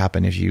amazing what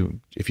happened if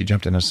you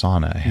jumped in a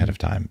sauna ahead of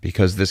time,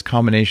 because this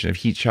combination of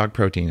heat shock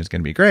protein is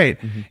going to be great.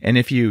 Mm-hmm. And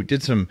if you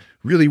did some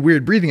really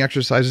weird breathing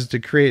exercises to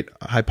create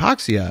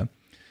hypoxia,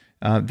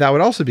 that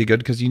would also be good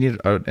because you need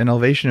an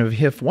elevation of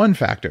HIF-1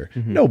 factor.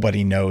 Mm-hmm.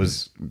 Nobody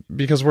knows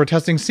because we're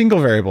testing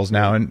single variables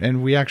now,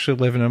 and we actually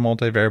live in a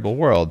multivariable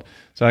world.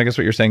 So I guess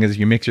what you're saying is if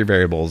you mix your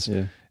variables,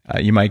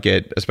 you might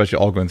get, especially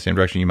all going in the same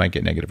direction, you might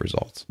get negative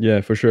results.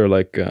 Yeah, for sure.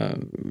 Like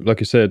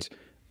you said,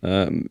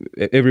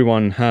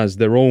 everyone has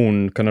their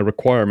own kind of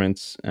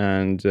requirements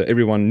and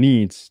everyone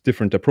needs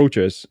different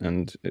approaches,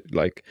 and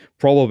like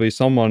probably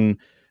someone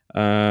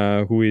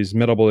who is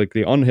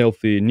metabolically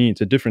unhealthy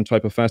needs a different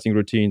type of fasting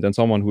routine than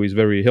someone who is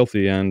very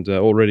healthy and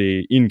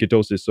already in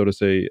ketosis, so to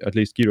say, at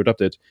least keto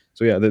adapted.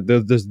 So yeah,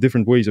 there's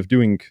different ways of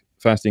doing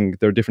fasting.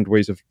 There are different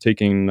ways of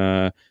taking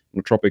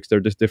nootropics. There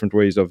are just different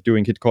ways of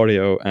doing HIIT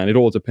cardio, and it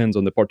all depends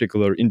on the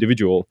particular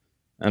individual.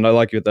 And I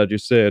like it that you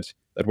said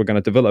that we're going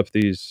to develop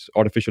these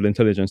artificial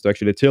intelligence to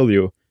actually tell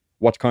you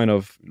what kind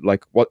of,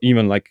 like, what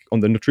even like on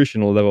the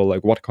nutritional level,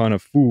 like what kind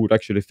of food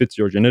actually fits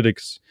your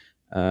genetics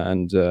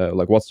and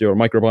like what's your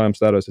microbiome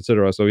status,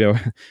 etc. So yeah,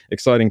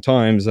 exciting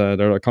times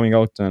that are coming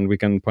out, and we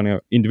can kind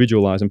of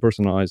individualize and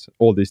personalize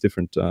all these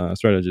different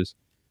strategies.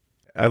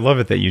 I love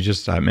it that you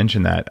just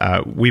mentioned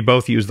that. We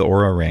both use the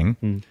Oura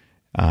Ring.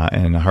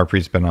 And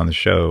Harpreet's been on the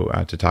show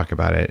to talk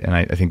about it. And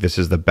I think this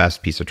is the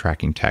best piece of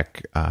tracking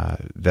tech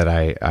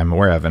that I'm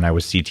aware of. And I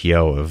was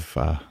CTO of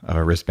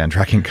a wristband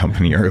tracking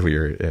company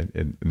earlier,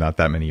 not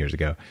that many years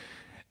ago.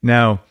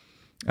 Now,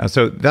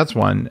 so that's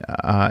one.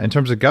 In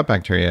terms of gut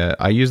bacteria,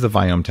 I use the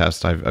Viome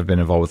test. I've been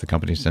involved with the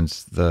company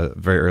since the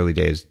very early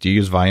days. Do you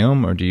use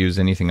Viome, or do you use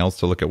anything else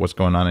to look at what's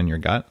going on in your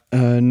gut?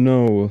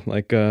 No,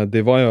 like the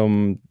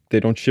Viome,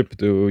 they don't ship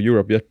to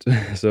Europe yet,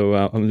 so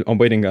I'm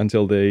waiting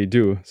until they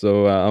do.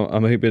 So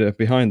I'm a bit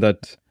behind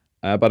that.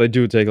 But I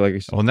do take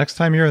like. Well, next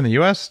time you're in the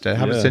U.S.,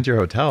 have it sent to your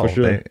hotel. For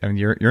sure.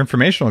 Your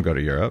information will go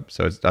to Europe.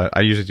 So it's,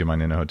 I usually do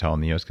mine in a hotel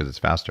in the U.S. because it's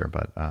faster.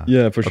 But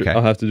yeah, for sure,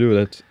 I'll have to do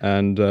that.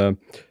 And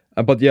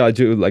but yeah, I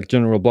do like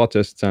general blood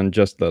tests and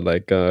just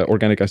like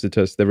organic acid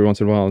tests every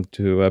once in a while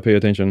to pay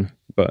attention.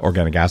 But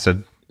organic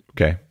acid,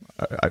 okay.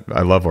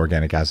 I love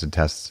organic acid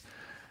tests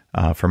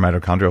for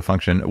mitochondrial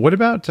function. What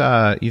about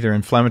either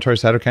inflammatory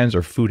cytokines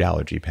or food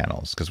allergy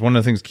panels? Because one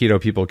of the things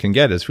keto people can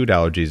get is food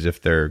allergies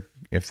if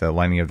the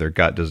lining of their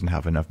gut doesn't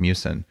have enough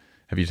mucin.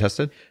 Have you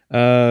tested?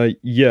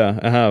 Yeah,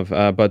 I have,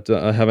 but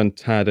I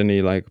haven't had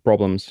any like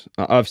problems.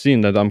 I've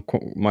seen that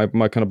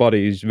my kind of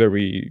body is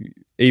very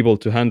able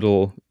to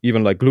handle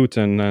even like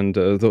gluten and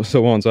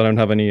so on. So I don't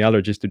have any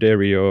allergies to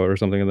dairy or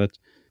something like that.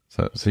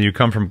 So you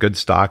come from good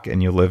stock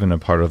and you live in a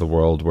part of the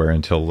world where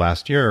until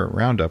last year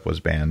Roundup was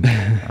banned.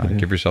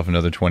 Give yourself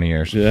another 20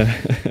 years. Yeah.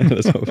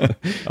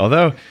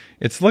 Although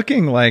it's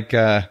looking like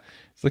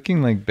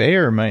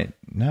Bayer might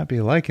not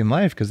be liking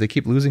life because they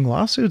keep losing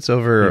lawsuits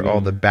over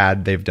all the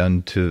bad they've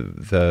done to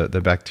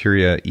the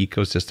bacteria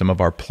ecosystem of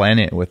our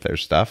planet with their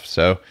stuff.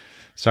 So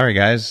sorry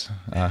guys,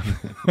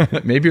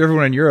 maybe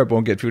everyone in Europe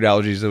won't get food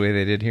allergies the way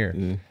they did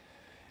here.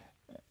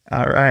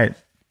 All right.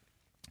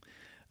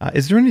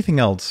 Is there anything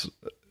else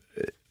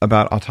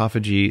about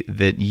autophagy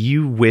that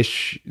you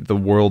wish the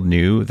world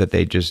knew that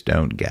they just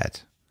don't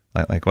get?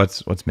 Like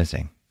what's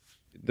missing?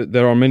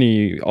 There are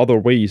many other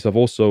ways of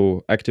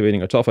also activating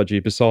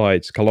autophagy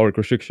besides caloric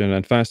restriction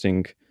and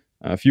fasting.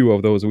 A few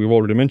of those we've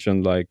already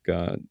mentioned, like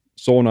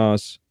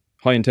saunas,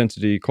 high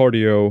intensity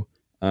cardio,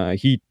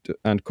 heat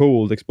and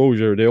cold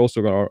exposure. They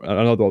also are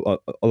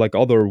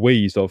other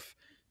ways of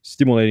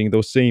stimulating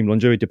those same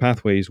longevity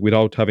pathways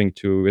without having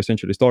to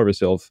essentially starve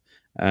yourself.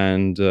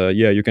 And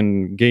you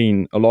can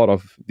gain a lot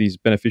of these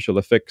beneficial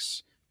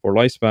effects for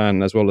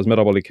lifespan as well as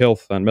metabolic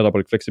health and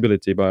metabolic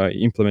flexibility by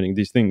implementing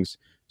these things.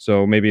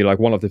 So maybe like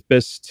one of the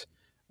best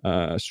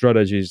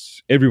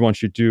strategies everyone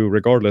should do,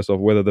 regardless of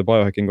whether they're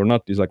biohacking or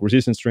not, is like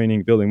resistance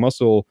training, building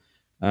muscle,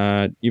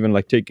 even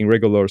like taking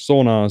regular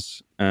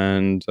saunas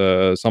and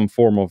some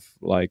form of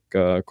like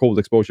cold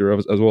exposure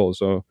as well.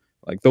 So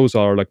like those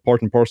are like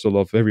part and parcel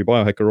of every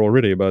biohacker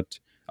already. But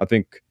I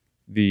think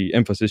the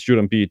emphasis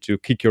shouldn't be to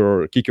kick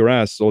your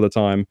ass all the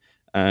time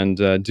and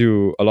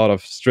do a lot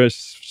of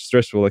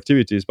stressful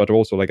activities, but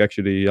also like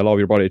actually allow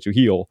your body to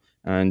heal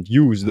and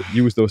use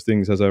those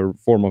things as a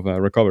form of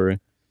recovery.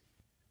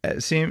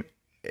 Siim,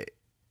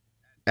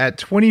 at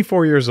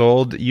 24 years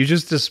old, you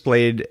just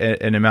displayed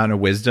an amount of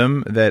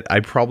wisdom that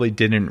I probably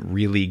didn't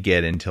really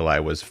get until I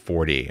was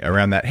 40.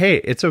 Around that, hey,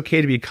 it's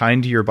okay to be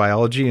kind to your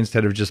biology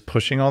instead of just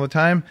pushing all the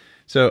time.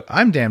 So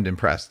I'm damned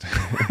impressed.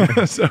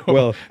 So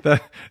well,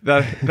 that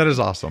is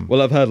awesome.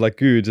 Well, I've had like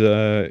good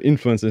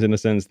influences in the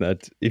sense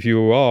that if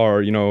you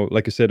are,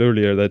 like you said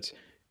earlier, that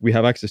we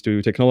have access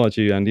to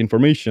technology and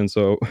information,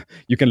 so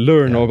you can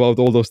learn about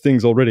all those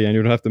things already, and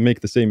you don't have to make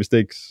the same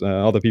mistakes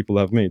other people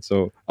have made.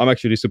 So I'm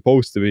actually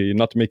supposed to be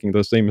not making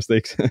those same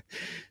mistakes.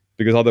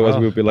 Because otherwise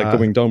we'll be like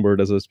going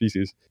downward as a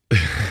species.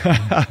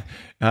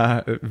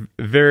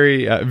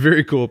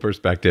 Very cool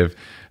perspective.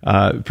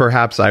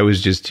 Perhaps I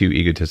was just too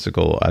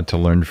egotistical to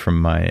learn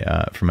from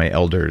my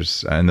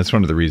elders, and that's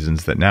one of the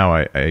reasons that now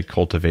I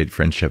cultivate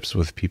friendships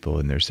with people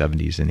in their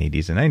 70s and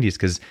 80s and 90s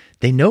because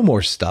they know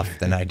more stuff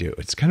than I do.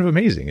 It's kind of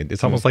amazing.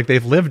 It's almost like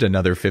they've lived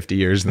another 50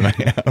 years than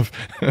I have.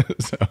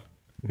 So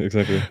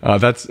exactly.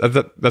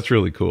 That's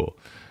really cool.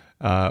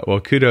 Well,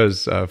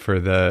 kudos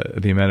for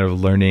the amount of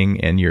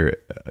learning and your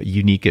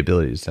unique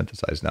ability to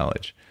synthesize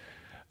knowledge.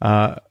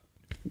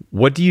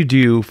 What do you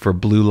do for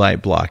blue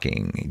light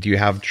blocking? Do you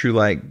have true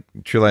dark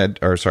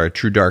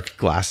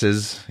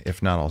glasses?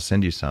 If not, I'll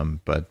send you some.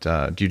 But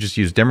do you just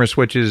use dimmer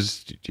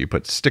switches? Do you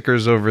put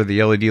stickers over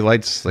the LED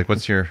lights? Like,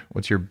 what's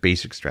your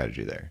basic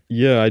strategy there?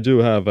 Yeah, I do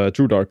have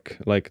true dark,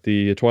 like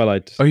the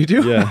Twilight. Oh, you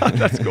do? Yeah,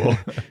 that's cool.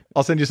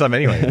 I'll send you some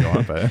anyway if you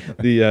want. But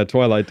the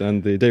Twilight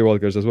and the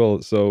Daywalkers as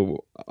well.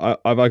 So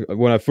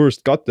when I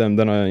first got them,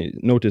 then I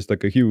noticed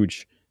like a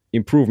huge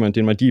improvement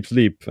in my deep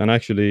sleep, and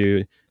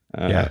actually.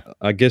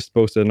 I guest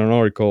posted an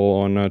article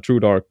on True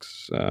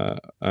Dark's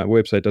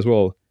website as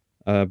well,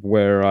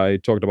 where I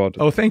talked about.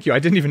 Oh, thank you! I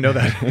didn't even know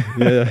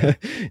that.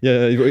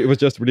 It was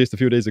just released a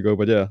few days ago.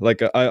 But yeah,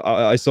 like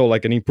I saw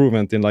like an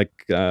improvement in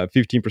like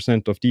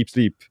 15% of deep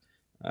sleep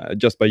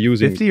just by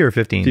using 50 or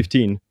 15.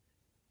 15.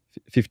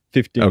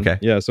 15. Okay.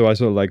 Yeah, so I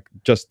saw like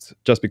just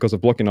because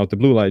of blocking out the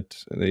blue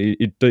light,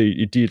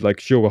 it did like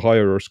show a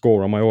higher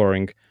score on my Oura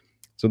ring.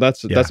 So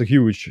that's a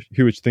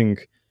huge thing.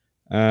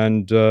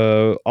 And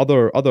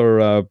other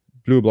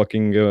blue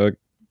blocking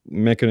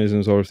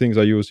mechanisms or things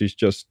I use is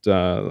just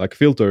like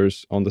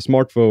filters on the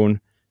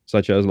smartphone,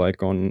 such as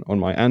like on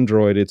my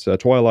Android, it's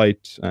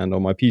Twilight, and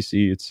on my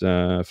PC, it's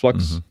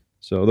Flux. Mm-hmm.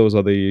 So those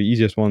are the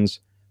easiest ones.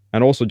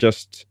 And also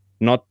just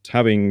not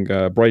having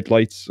bright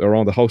lights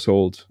around the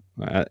household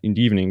in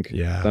the evening.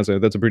 Yeah, that's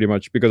a pretty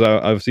much, because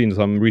I've seen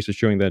some research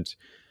showing that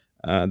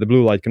the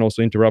blue light can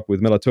also interrupt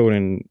with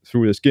melatonin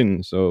through the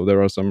skin. So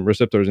there are some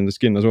receptors in the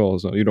skin as well.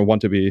 So you don't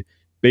want to be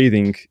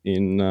bathing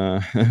in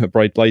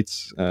bright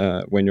lights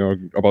when you're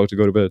about to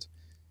go to bed.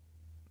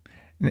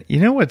 You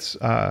know what's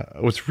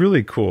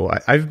really cool?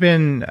 I've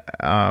been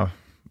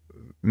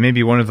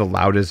maybe one of the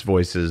loudest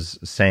voices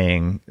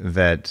saying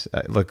that,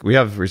 look, we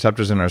have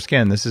receptors in our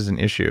skin. This is an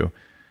issue.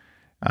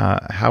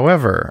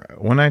 However,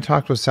 when I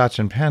talked with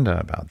Sachin Panda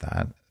about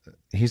that,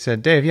 he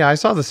said, Dave, yeah, I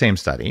saw the same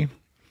study.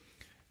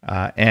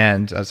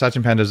 And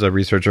Sachin Panda is a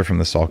researcher from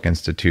the Salk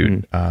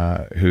Institute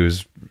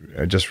who's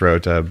just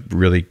wrote a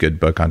really good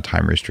book on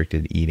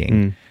time-restricted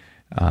eating.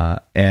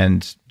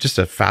 And just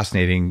a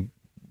fascinating,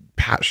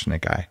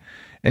 passionate guy.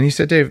 And he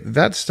said, Dave,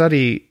 that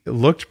study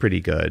looked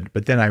pretty good,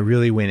 but then I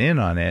really went in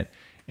on it.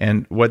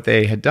 And what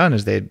they had done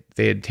is they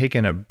had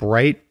taken a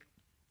bright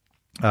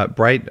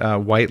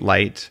white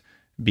light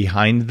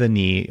behind the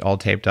knee, all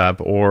taped up,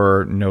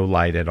 or no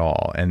light at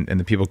all. And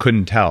the people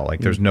couldn't tell. Like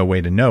there's no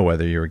way to know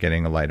whether you were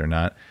getting a light or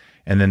not.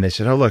 And then they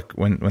said, oh, look,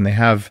 when they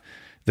have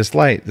this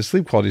light, the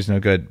sleep quality is no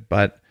good,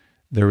 but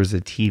there was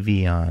a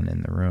TV on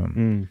in the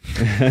room.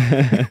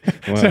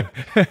 Wow.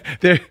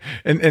 So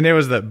and there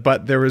was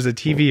but there was a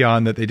TV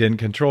on that they didn't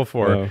control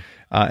for. Wow.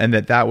 And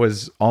that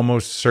was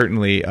almost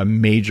certainly a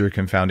major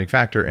confounding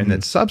factor. And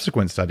that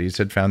subsequent studies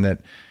had found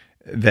that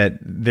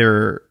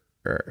there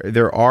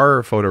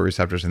are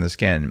photoreceptors in the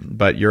skin,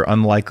 but you're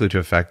unlikely to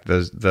affect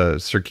the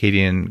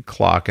circadian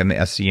clock and the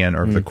SCN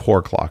or the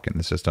core clock in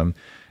the system.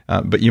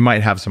 But you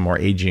might have some more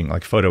aging,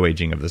 like photo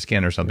aging of the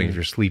skin or something if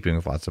you're sleeping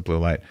with lots of blue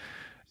light.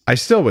 I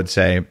still would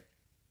say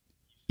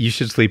you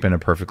should sleep in a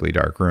perfectly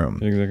dark room.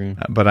 Exactly.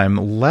 But I'm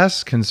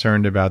less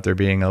concerned about there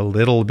being a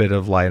little bit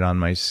of light on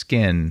my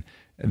skin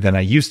than I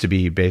used to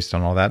be based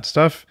on all that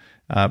stuff.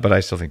 But I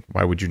still think,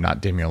 why would you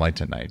not dim your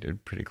lights at night? It's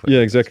pretty clear.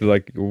 Yeah, exactly.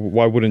 Like,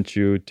 why wouldn't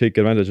you take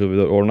advantage of it,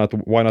 or not?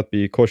 Why not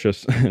be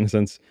cautious in a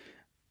sense?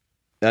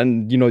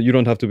 And you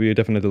don't have to be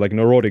definitely like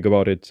neurotic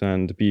about it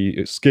and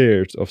be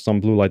scared of some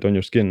blue light on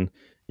your skin.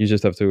 You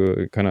just have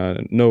to kind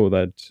of know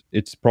that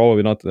it's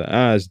probably not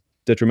as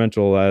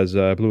detrimental as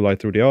blue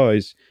light through the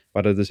eyes.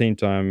 But at the same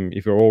time,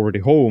 if you're already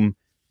home,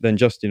 then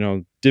just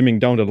dimming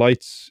down the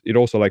lights, it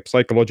also like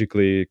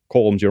psychologically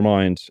calms your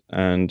mind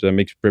and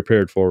makes you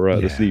prepared for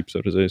the sleep,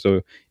 so to say.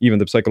 So even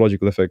the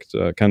psychological effect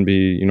can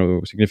be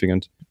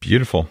significant.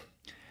 Beautiful.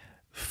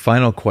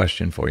 Final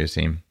question for you,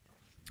 Siim.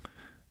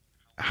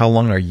 How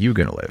long are you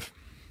going to live?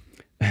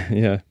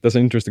 Yeah, that's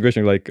an interesting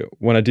question. Like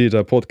when I did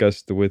a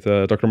podcast with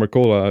Dr.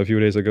 Mercola a few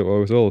days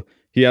ago as well,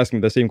 he asked me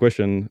the same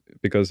question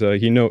because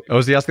he know. Oh,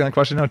 was he asking that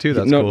question now too?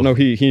 That's cool. No,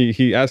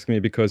 he asked me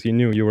because he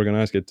knew you were going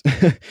to ask it.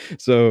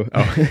 So,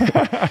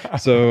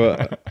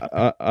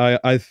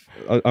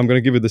 I'm going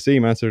to give it the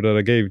same answer that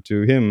I gave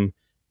to him,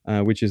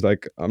 which is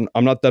like I'm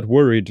not that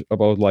worried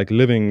about like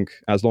living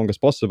as long as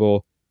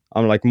possible.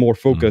 I'm like more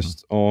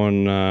focused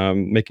on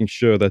making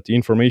sure that the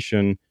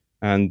information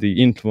and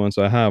the influence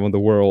I have on the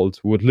world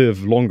would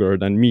live longer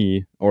than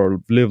me,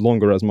 or live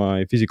longer as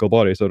my physical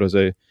body, so to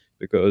say,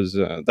 because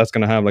that's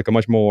going to have like a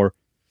much more,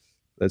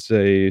 let's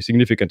say,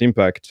 significant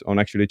impact on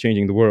actually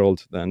changing the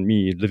world than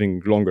me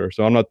living longer.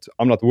 So I'm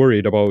not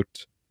worried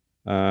about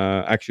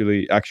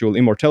actual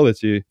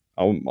immortality.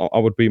 I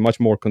would be much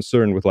more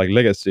concerned with like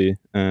legacy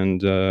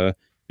and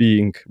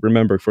being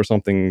remembered for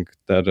something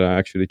that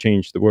actually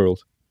changed the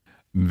world.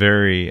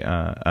 Very,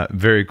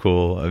 very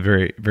cool. A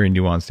very, very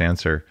nuanced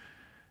answer.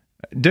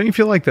 Don't you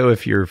feel like, though,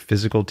 if your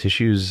physical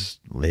tissues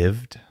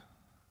lived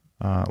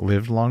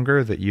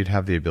longer, that you'd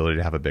have the ability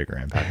to have a bigger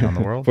impact on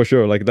the world? For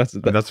sure. Like that's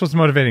what's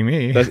motivating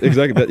me. That's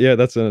exactly.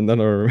 That's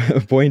another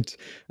point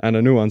and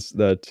a nuance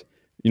that,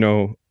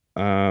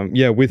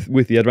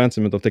 with the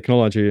advancement of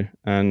technology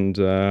and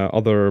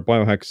other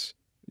biohacks,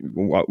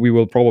 we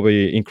will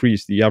probably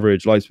increase the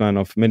average lifespan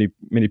of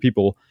many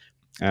people.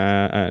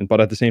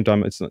 But at the same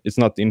time, it's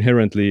not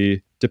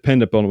inherently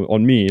dependent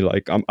on me.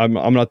 Like I'm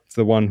not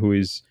the one who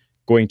is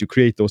going to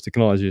create those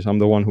technologies. I'm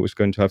the one who is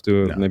going to have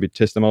to maybe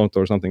test them out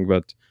or something,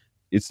 but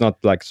it's not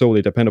like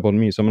solely dependent on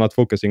me. So I'm not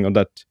focusing on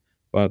that.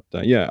 But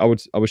I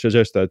would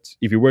suggest that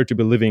if you were to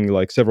be living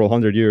like several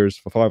hundred years,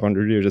 for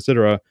 500 years,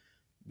 etc.,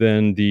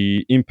 then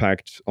the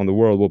impact on the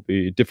world will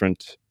be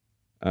different,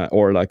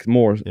 or like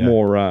more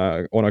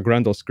on a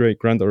grander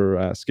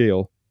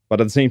scale. But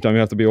at the same time,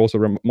 you have to be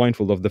also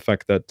mindful of the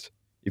fact that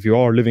if you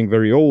are living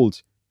very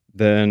old,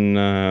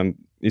 then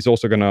it's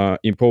also going to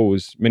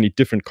impose many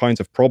different kinds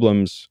of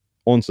problems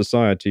on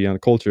society and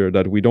culture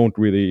that we don't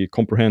really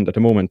comprehend at the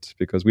moment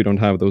because we don't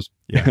have those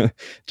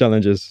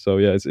challenges. So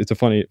it's a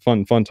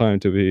fun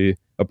time to be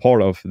a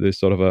part of this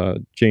sort of a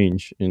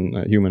change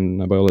in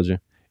human biology.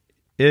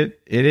 It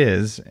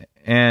is.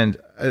 And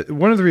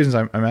one of the reasons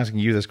I'm asking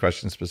you this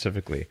question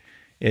specifically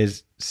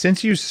is,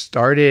 since you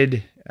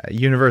started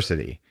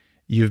university,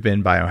 you've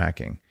been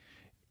biohacking.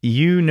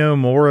 You know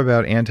more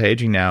about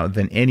anti-aging now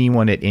than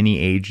anyone at any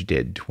age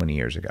did 20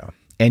 years ago.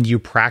 And you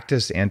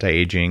practice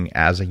anti-aging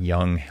as a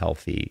young,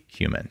 healthy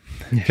human.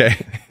 Okay.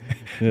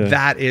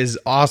 That is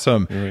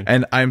awesome. Right.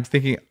 And I'm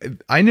thinking,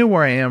 I know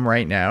where I am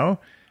right now.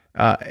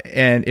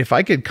 And if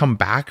I could come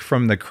back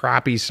from the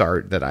crappy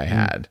start that I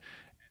had,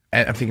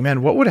 And I'm thinking,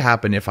 man, what would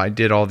happen if I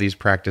did all these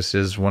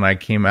practices when I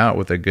came out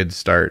with a good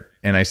start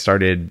and I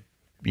started,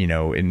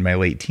 in my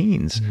late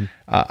teens?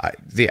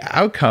 The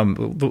outcome,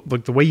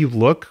 the way you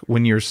look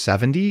when you're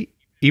 70,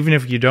 even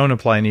if you don't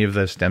apply any of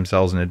the stem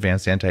cells and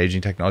advanced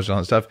anti-aging technology and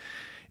all that stuff,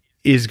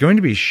 is going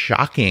to be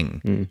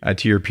shocking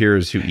to your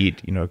peers who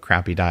eat, a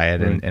crappy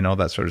diet and all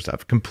that sort of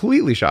stuff.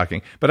 Completely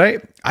shocking. But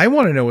I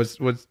want to know what's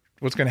going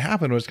to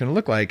happen, what it's going to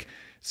look like.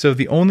 So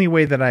the only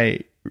way that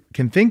I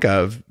can think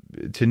of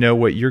to know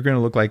what you're going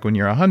to look like when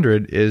you're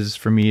 100 is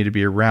for me to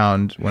be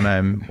around when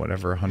I'm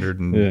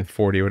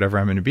 140, whatever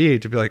I'm going to be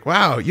like,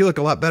 wow, you look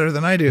a lot better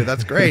than I do.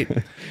 That's great.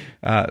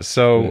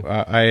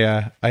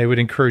 I would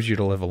encourage you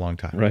to live a long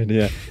time. Right.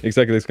 Yeah,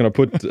 exactly. It's going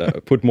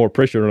to put more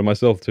pressure on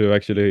myself to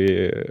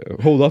actually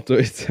hold up to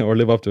it or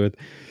live up to it.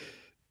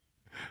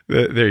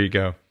 There you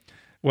go.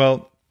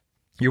 Well,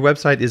 your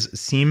website is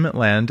Siim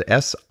Land,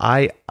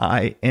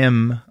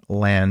 SIIM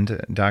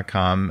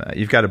land.com.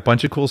 You've got a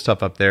bunch of cool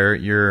stuff up there.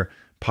 Your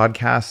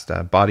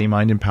podcast, Body,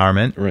 Mind,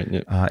 Empowerment,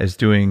 is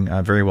doing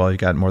very well. You've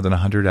got more than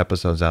 100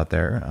 episodes out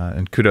there.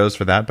 And kudos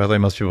for that. By the way,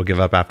 most people give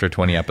up after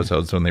 20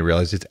 episodes when they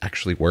realize it's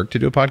actually work to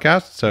do a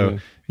podcast. So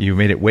you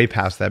made it way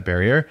past that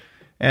barrier.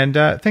 And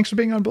thanks for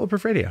being on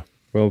Bulletproof Radio.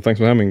 Well, thanks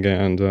for having me.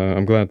 And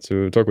I'm glad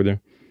to talk with you.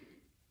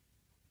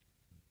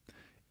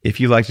 If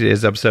you liked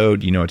today's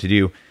episode, you know what to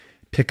do.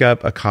 Pick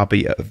up a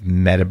copy of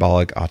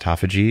Metabolic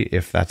Autophagy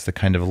if that's the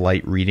kind of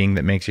light reading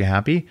that makes you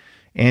happy.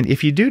 And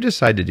if you do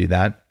decide to do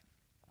that,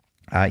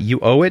 you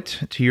owe it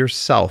to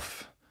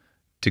yourself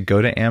to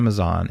go to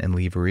Amazon and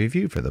leave a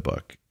review for the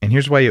book. And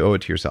here's why you owe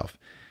it to yourself.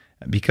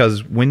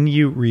 Because when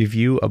you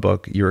review a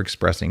book, you're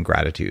expressing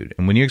gratitude.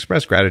 And when you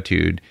express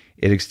gratitude,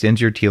 it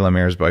extends your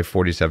telomeres by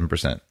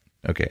 47%.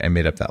 Okay, I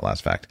made up that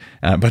last fact.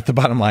 But the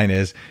bottom line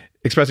is,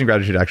 expressing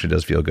gratitude actually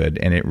does feel good,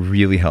 and it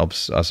really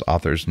helps us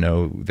authors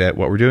know that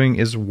what we're doing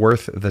is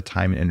worth the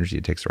time and energy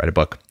it takes to write a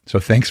book. So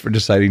thanks for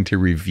deciding to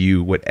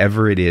review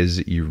whatever it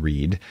is you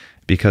read,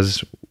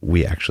 because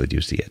we actually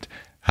do see it.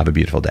 Have a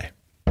beautiful day.